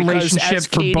weird so, because relationship as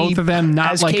for both of them.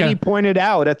 Not as like Katie pointed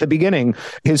out at the beginning,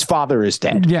 his father is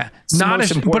dead. Yeah, It's the most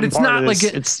but important it's part not of like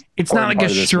this- it's not like a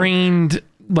strained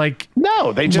like.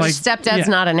 No, they just Stepdad's Yeah.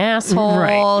 not an asshole.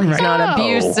 Right, He's right. not No.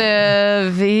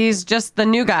 abusive. He's just the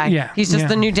new guy. Yeah, He's just yeah.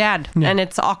 the new dad, and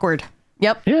it's awkward.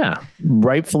 Yep. Yeah,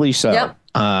 rightfully so. Yep.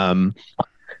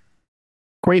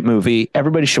 Great movie.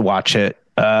 Everybody should watch it.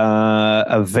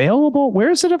 Available? Where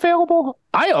is it available?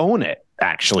 I own it,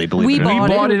 actually, believe We it or We not.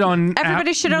 bought it on.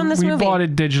 Everybody should own this we movie. bought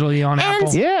it digitally on And-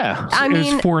 Apple. Yeah. I It was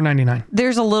mean, $4.99.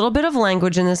 there's a little bit of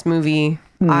language in this movie.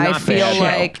 I Not feel bad.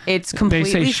 like it's They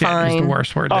completely say shit fine. is the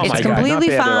worst word. Oh they my It's say. God, completely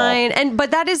not bad at all. fine. And but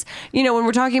that is, when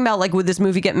we're talking about like would this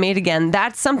movie get made again,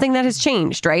 that's something that has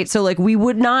changed, right? So like we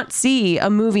would not see a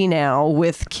movie now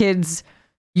with kids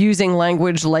using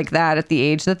language like that at the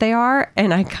age that they are.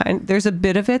 And there's a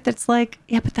bit of it that's like,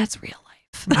 yeah, but that's real life.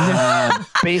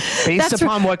 Based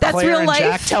upon what that's Claire real and life.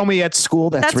 Jack tell me at school,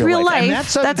 that's real life. And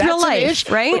life. That's real an life,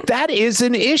 issue, right? But that is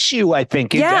an issue, I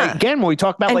think. Yeah. Again, when we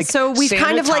talk about And like so we've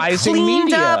kind of like sanitizing cleaned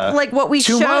media up like what we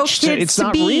too show much kids it's to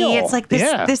not be. real. It's like this.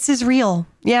 Yeah. This is real.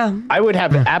 Yeah. I would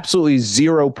have absolutely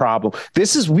zero problem.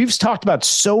 We've talked about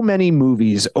so many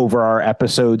movies over our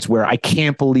episodes where I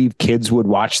can't believe kids would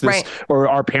watch this Right. or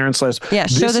our parents list. Yeah,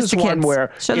 show this is to one kids.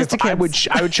 where Show this if to I would kids.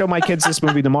 I would show my kids this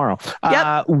movie tomorrow.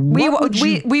 Yep.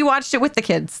 We watched it with the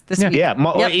kids this week. Yeah,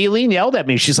 Yep. Aileen yelled at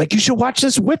me. She's like, "You should watch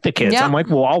this with the kids." Yep. I'm like,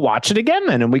 "Well, I'll watch it again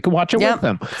then, and we can watch it Yep. with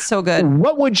them." So good.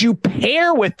 What would you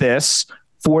pair with this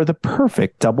for the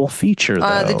perfect double feature?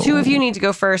 Though? The two of you need to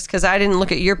go first because I didn't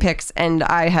look at your picks and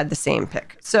I had the same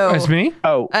pick. So That's me.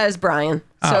 Oh, as Brian.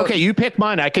 So okay. You pick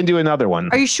mine. I can do another one.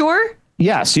 are you sure?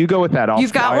 Yes, you go with that.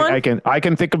 You've got one? I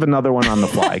can think of another one on the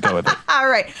fly. Go with it. All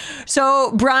right.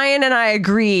 So Brian and I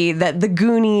agree that The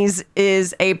Goonies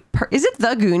is is it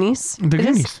The Goonies? The It is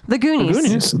Goonies. The Goonies.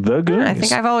 Goonies. The Goonies. I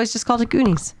think I've always just called it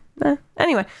Goonies.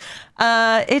 Anyway,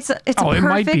 it's a It perfect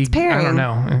might be. pairing. I don't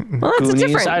know. Well, it's Goonies? a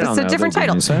different. I don't It's a know. different The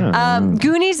title. Goonies, I don't know.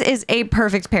 Goonies is a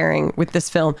perfect pairing with this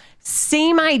film.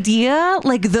 Same idea,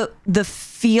 like the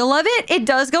feel of it. It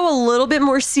does go a little bit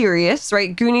more serious,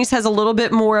 right? Goonies has a little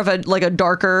bit more of a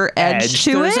darker edge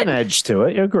to There's it, an edge to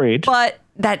it. Agreed. but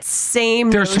that same.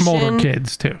 There's some older notion-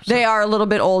 kids too. so. They are a little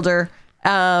bit older.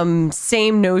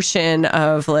 Same notion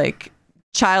of like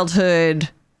childhood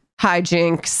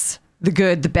hijinks, the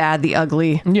good, the bad, the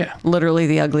ugly. Yeah. Literally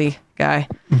the ugly guy.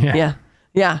 Yeah.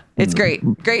 Yeah. It's great.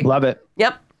 Great. Love it,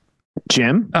 Yep.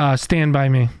 Jim. Stand by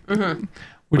Me, which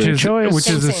Great is choice.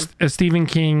 Same. a Stephen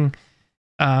King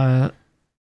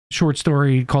short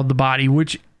story called The Body,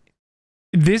 which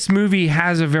this movie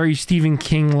has a very Stephen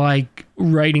King like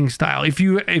writing style. If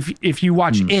you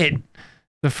watch it,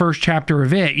 the first chapter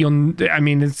of it,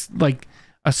 it's like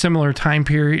a similar time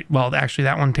period. Well, actually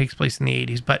that one takes place in the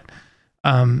 80s, but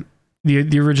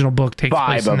the original book takes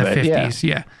place in the 50s.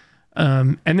 Yeah.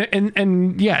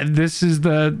 And yeah, this is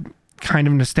the kind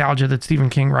of nostalgia that Stephen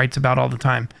King writes about all the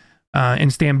time.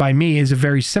 And Stand By Me is a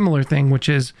very similar thing, which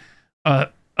is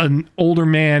an older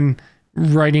man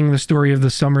writing the story of the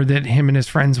summer that him and his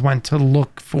friends went to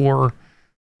look for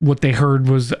what they heard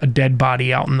was a dead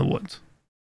body out in the woods.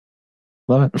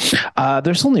 Love it.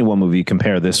 There's only one movie you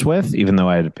compare this with, even though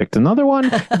I had picked another one.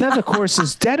 That, of course,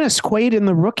 is Dennis Quaid in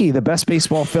The Rookie, the best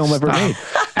baseball film ever made.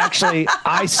 Actually,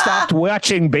 I stopped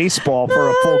watching baseball for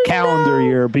a full calendar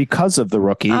year because of The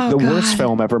Rookie, the worst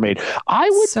film ever made. I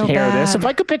would So pair this. bad. If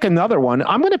I could pick another one,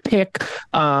 I'm going to pick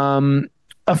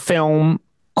a film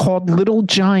called Little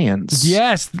Giants.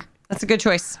 Yes, That's a good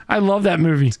choice. I love that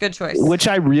movie. It's a good choice. Which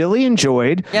I really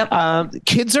enjoyed. Yep.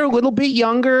 Kids are a little bit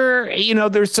younger.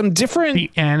 There's some different The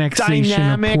annexation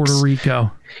dynamics. of Puerto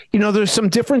Rico. There's some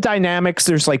different dynamics.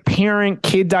 There's like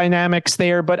parent-kid dynamics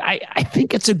there, but I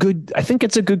think it's a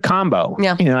good combo.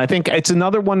 Yeah. I think it's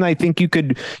another one. I think you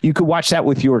could watch that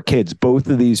with your kids, both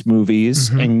of these movies,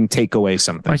 and take away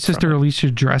something. My sister Alicia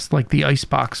dressed like the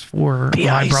icebox for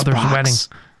my brother's wedding.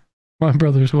 My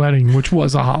brother's wedding, which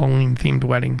was a Halloween themed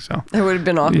wedding, so It would have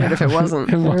been awkward Yeah. if it wasn't.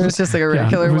 It It was just like a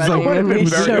regular it was wedding. like- and it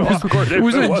was we very showed- awkward. It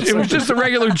was just a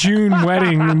regular June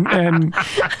wedding, and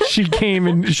she came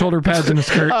in shoulder pads and a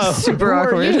skirt. Super who are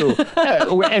awkward.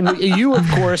 you? And you, of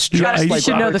course, dressed You like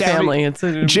should know Robert the Downey. family.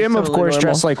 It's Jim, of course,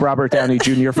 dressed like Robert Downey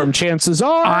Jr. from Chances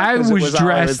Are. I 'cause it was all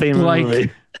dressed the same like.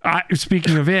 movie.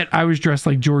 Speaking of it, I was dressed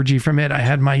like Georgie from it. I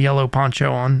had my yellow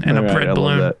poncho on and All a right, I red love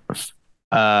balloon. that.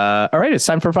 All right, it's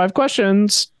time for 5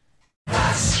 questions.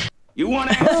 You want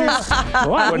answers?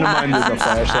 Well, I wouldn't mind doing the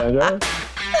flash Sandra.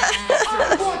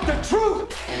 I want the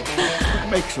truth!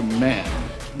 What makes a man,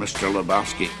 Mr.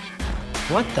 Lebowski?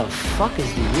 What the fuck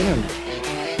is the internet?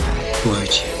 Why'd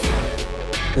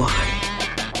you? Why?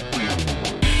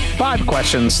 5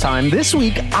 questions time. This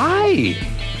week, I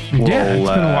will, Yeah, it's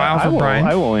been a while for Brian.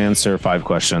 I will answer 5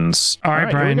 questions. All right,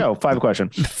 Brian. Here we go. 5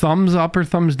 questions. Thumbs up or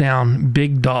thumbs down?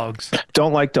 Big dogs.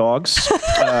 Don't like dogs.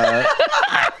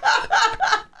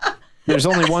 There's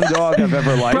only one dog I've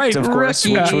ever liked, Right, of course,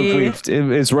 Rookie. which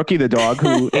is Rookie the dog,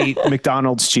 who ate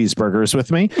McDonald's cheeseburgers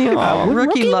with me.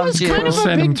 Rookie loved was you. kind of a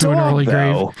Send him big to an dog, early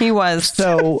grave. though. He was.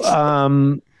 So,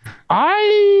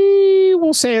 I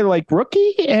will say I like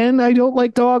Rookie, and I don't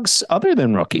like dogs other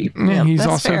than Rookie. Yeah, he's that's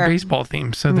also fair. baseball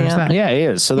themed, so there's Yeah. that. Yeah, he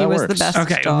is. So He that was works. the best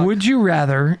Okay, dog. would you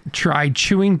rather try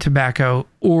chewing tobacco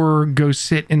or go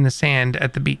sit in the sand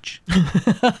at the beach?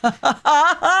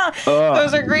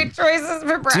 Those are great choices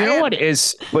for Brian. Do you know what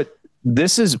is? But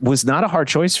this was not a hard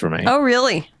choice for me. Oh,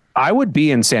 really? I would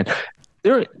be in sand.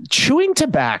 Chewing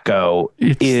tobacco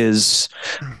is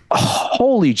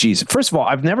holy Jesus. First of all,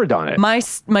 I've never done it. My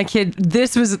kid,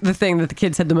 this was the thing that the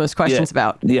kids had the most questions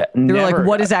about. Yeah, They were like,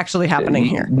 what is actually happening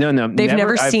here? No, They've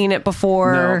never seen it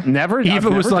before. No, never. Eva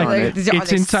I've was never like, done Like, it. are It's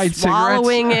they inside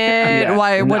swallowing cigarettes. it? Yeah.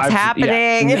 Why? What's I've-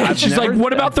 happening? yeah. I've She's like, never-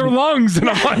 what about their lungs? And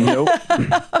I'm like,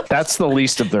 Nope. That's the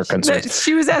least of their concerns.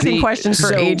 She was asking questions for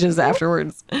so- ages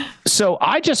afterwards. So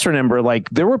I just remember, like,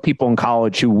 there were people in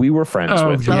college who we were friends Oh,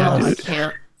 with. yeah. I Dude.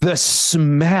 can't. The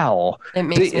smell. It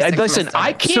makes me sick to my listen,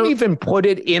 I stomach. can't even put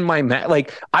it in my mouth.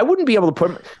 Like, I wouldn't be able to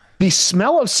put the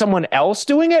smell of someone else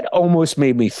doing it almost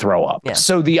made me throw up. Yeah.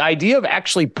 So the idea of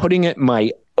actually putting it in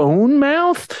my own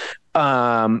mouth.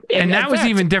 and that was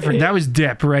even different. That was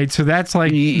dip, right? So that's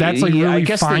like Yeah, I really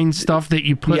guess fine stuff that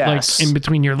you put Yes. like in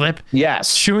between your lip.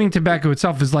 Yes. Chewing tobacco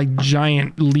itself is like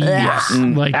giant leaves,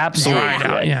 like Absolutely. dried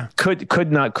out. Yeah.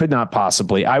 Could not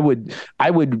possibly. I would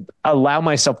allow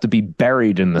myself to be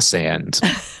buried in the sand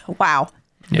Wow.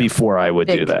 before I would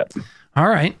do Big. that. All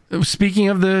right. Speaking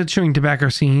of the chewing tobacco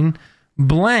scene,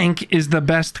 blank is the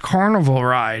best carnival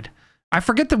ride. I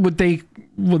forget the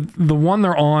one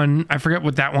they're on. I forget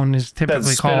what that one is typically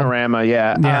That's called. Spinorama,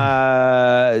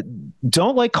 yeah.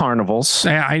 Don't like carnivals.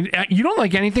 You don't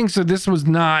like anything, so this was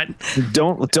not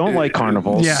Don't like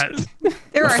carnivals. yeah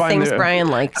There are Find things the- Brian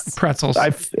likes. pretzels. I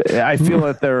feel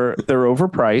that they're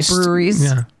overpriced. Breweries.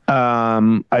 yeah,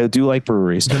 I do like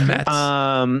breweries. the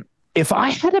Mets. If I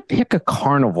had to pick a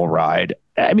carnival ride,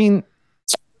 I mean,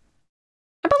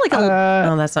 How about like a?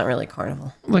 No, that's not really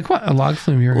carnival. Like what? A log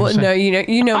flume? You're gonna Well, say. no,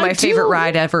 you know, I my favorite do-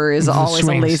 ride ever is always a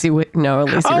swings. lazy river. oh,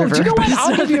 But do you know what? it's I'll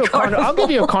not give you the a carnival. I'll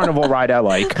give you a carnival ride I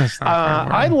like. That's not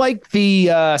carnival I ride. like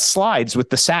the slides with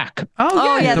the sack.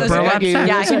 Oh yeah, the those are burlap good. sack.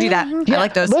 Yeah, I can do that. I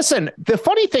like those. Listen, the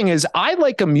funny thing is, I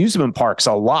like amusement parks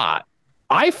a lot.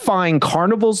 I find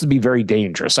carnivals to be very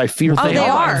dangerous. I fear. Oh, for they my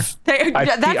are. life.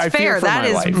 That's I fear fair. for That my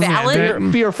is life.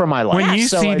 valid. Fear for my life. When you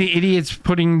So see I- the idiots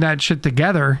putting that shit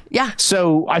together, Yeah.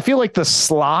 So I feel like the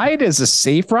slide is a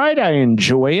safe ride. I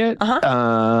enjoy it.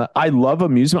 I love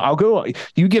amusement. I'll go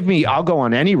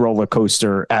on any roller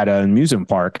coaster at an amusement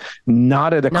park,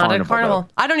 not at a Not carnival. a carnival.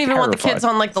 though. I don't even want the Terrified. kids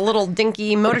on like the little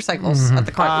dinky motorcycles at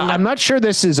the carnival. I'm not sure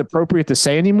this is appropriate to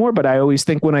say anymore, but I always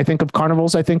think when I think of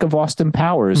carnivals, I think of Austin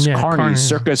Powers, Yeah, carnies, carnies.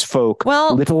 circus folk,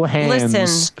 Well, little hands,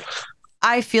 listen,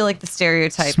 I feel like the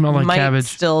stereotype Smell like might cabbage.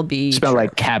 still be smell true.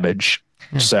 like cabbage.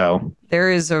 So There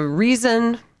is a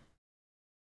reason. all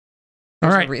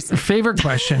There's a right. reason. Favorite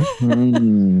question: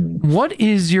 mm, what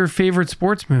is your favorite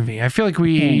sports movie? I feel like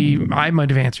I might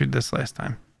have answered this last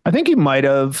time. I think you might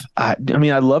have. I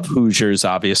mean, I love Hoosiers,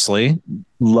 obviously.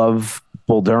 Love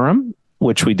Bull Durham,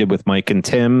 which we did with Mike and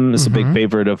Tim. Is a big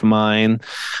favorite of mine.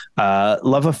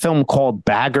 Love a film called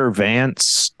Bagger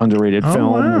Vance, underrated Oh,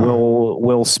 film. wow.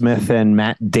 Will Smith and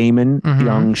Matt Damon,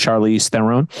 young Charlize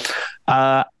Theron.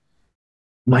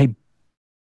 My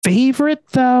favorite,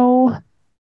 though.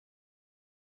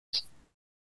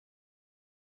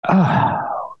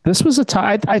 This was a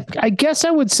tie. I guess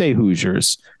I would say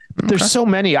Hoosiers. There's so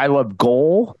many. I love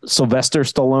Goal. Sylvester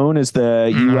Stallone is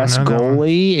the U.S. know that one.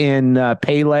 goalie in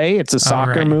Pele. It's a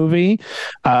soccer right. movie.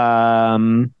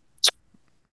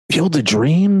 Field of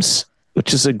Dreams,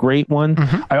 which is a great one.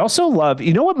 I also love,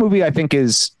 you know what movie I think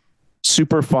is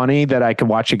super funny that I could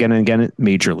watch again and again?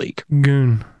 Major League.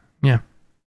 Goon. Yeah.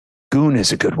 Goon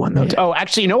is a good one, though. Oh,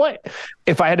 actually, you know what?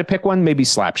 If I had to pick one, maybe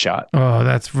Slapshot. Oh,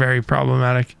 that's very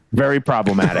problematic. Very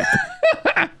problematic.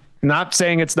 Not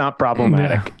saying it's not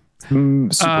problematic. Super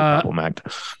problematic.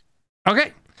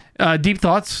 Okay. Deep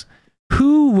thoughts.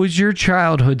 Who was your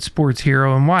childhood sports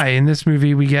hero and why? In this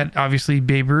movie, we get obviously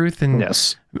Babe Ruth and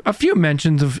Yes. a few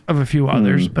mentions of a few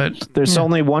others, but There's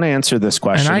only one answer to this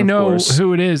question. and I of know course.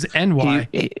 who it is and why.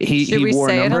 He Should we wore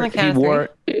say a it on number. the count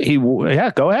of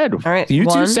Yeah, go ahead. All right, You two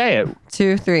 1, say it.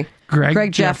 2, 3.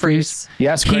 Greg Jeffries.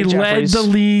 Yes, He Greg led Jeffries. the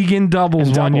league in doubles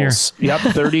In one year. doubles. Yep,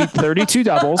 32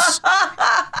 doubles.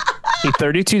 He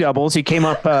 32 doubles. He came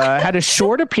up, had a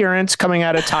short appearance coming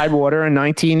out of Tidewater in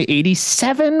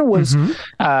 1987. Was,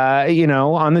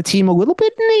 on the team a little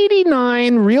bit in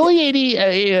 89. Really,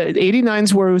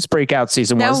 89's where his breakout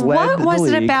season Now, was. what was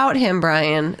it league. about him,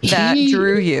 Brian, that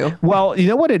drew you? Well, you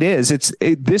know what it is?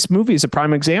 This movie is a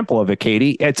prime example of it,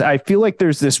 Katie. I feel like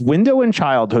there's this window in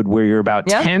childhood where you're about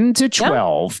 10 to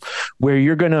 12, where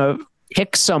you're going to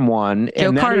pick someone,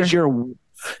 and that is your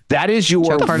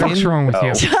What the fuck's wrong with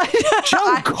you?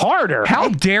 Joe Carter. How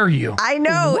dare you? I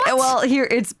know. What? Well, here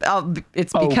it's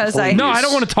because I please. No, I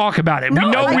don't want to talk about it. No,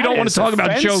 we know we that don't want to talk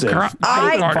about Joe offensive. Carter.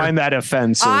 I find that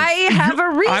offensive. I have a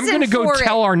reason. I'm going to go for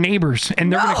tell it. our neighbors,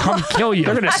 and they're going to come kill you.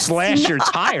 They're going to slash your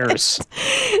tires.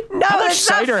 No, How much it's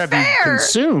not cider have you fair.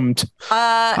 consumed?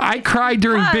 I cried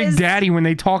during Big because- Daddy when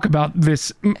they talk about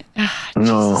this.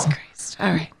 No. Jesus Christ.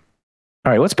 All right.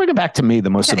 All right, let's bring it back to me,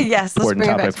 the most Yes, let's important bring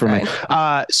it topic for me.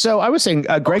 So I was saying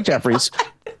Greg Jeffries,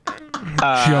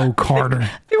 Joe Carter.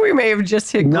 I think we may have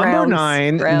just hit number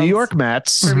grounds. 9, New York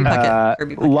Mets. Kirby Puckett.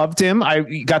 Kirby Puckett. Loved him. I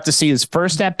got to see his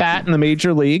first at bat in the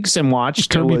major leagues and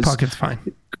watched. Kirby Puckett's fine.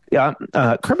 Yeah,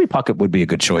 Kirby Puckett would be a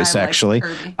good choice, I like actually.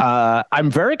 Kirby. I'm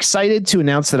very excited to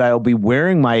announce that I'll be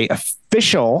wearing my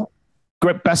official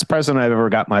best present I've ever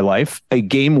got in my life, a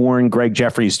game-worn Greg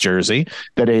Jeffries jersey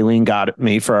that Aileen got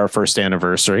me for our first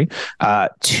anniversary,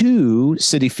 to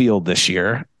Citi Field this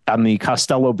year on the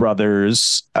Costello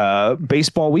Brothers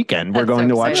baseball weekend. We're That's going so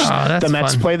to watch exciting. the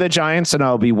Mets play the Giants, and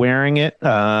I'll be wearing it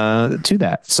to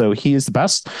that. So he is the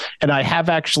best. And I have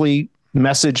actually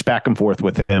messaged back and forth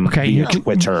with him via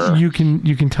Twitter. You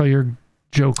can tell your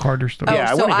Joe Carter story. Yeah,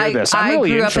 I want to hear this. I'm I really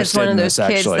grew up as interested one of in those this,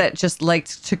 kids actually. that just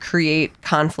liked to create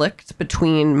conflict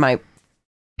between my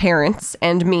parents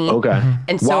and me. Okay.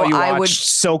 And so While you I would watched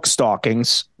Silk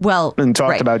Stockings and talked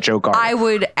right. about Joe Carter. I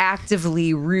would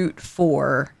actively root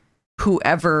for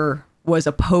whoever was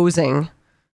opposing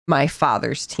my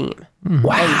father's team.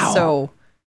 Wow. And so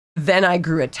then I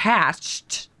grew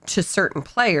attached to certain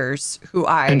players who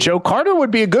And Joe Carter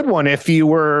would be a good one if you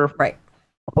were right.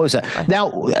 opposed to that. Now,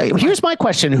 here's my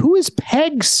question. Who is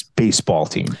Peg's baseball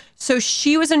team? So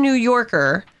she was a New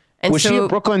Yorker. And was so she a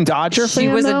Brooklyn Dodger fan? She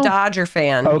was though? a Dodger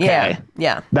fan. Okay.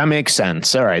 Yeah. That makes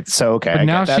sense. All right. So, okay. But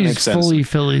now that she's makes sense. fully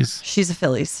Phillies. She's a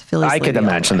Phillies I could lady all the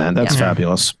imagine way. that. That's Yeah.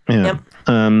 fabulous. Yeah.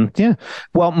 Yep. Yeah.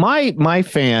 Well, my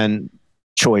fan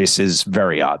choice is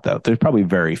very odd, though. There's probably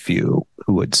very few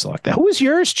who would select that. Who was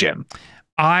yours, Jim?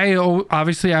 I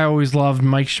always loved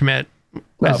Mike Schmidt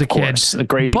as a kid. A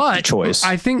great choice.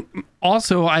 I think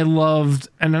also I loved,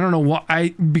 and I don't know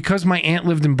why, because my aunt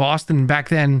lived in Boston back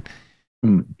then.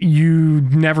 You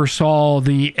never saw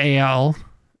the AL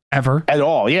ever at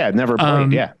all. Yeah, never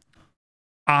played. Yeah.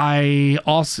 I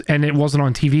also, and it wasn't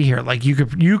on TV here. Like you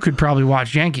could probably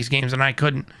watch Yankees games, and I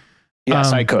couldn't.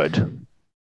 Yes, I could.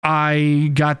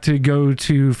 I got to go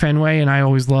to Fenway, and I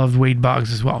always loved Wade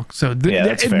Boggs as well. So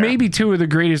that's fair. maybe two of the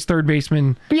greatest third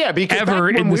basemen Because ever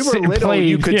when in we were little,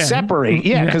 you could separate.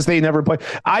 Yeah, because they never played.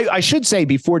 I should say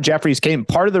before Jeffries came,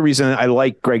 part of the reason I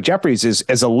like Greg Jeffries is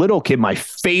as a little kid, my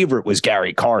favorite was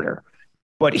Gary Carter.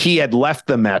 But he had left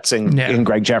the Mets and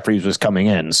Greg Jeffries was coming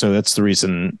in. So that's the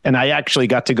reason. And I actually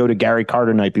got to go to Gary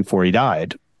Carter night before he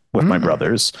died with my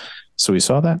brothers. So we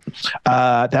saw that.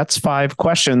 That's 5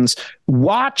 questions.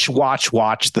 Watch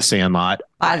The Sandlot.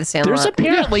 By The Sandlot. There's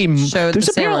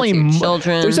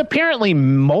apparently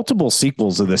multiple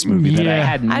sequels of this movie that I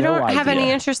had no idea. I don't have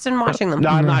any interest in watching them. No,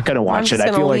 I'm not going to watch it.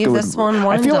 I feel like this one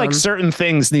I feel like certain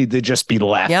things need to just be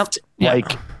left. Yep.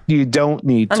 Like you don't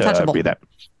need to be that.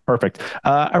 Perfect.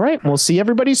 All right. We'll see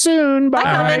everybody soon. Bye.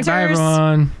 Bye, commenters. Bye,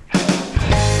 everyone.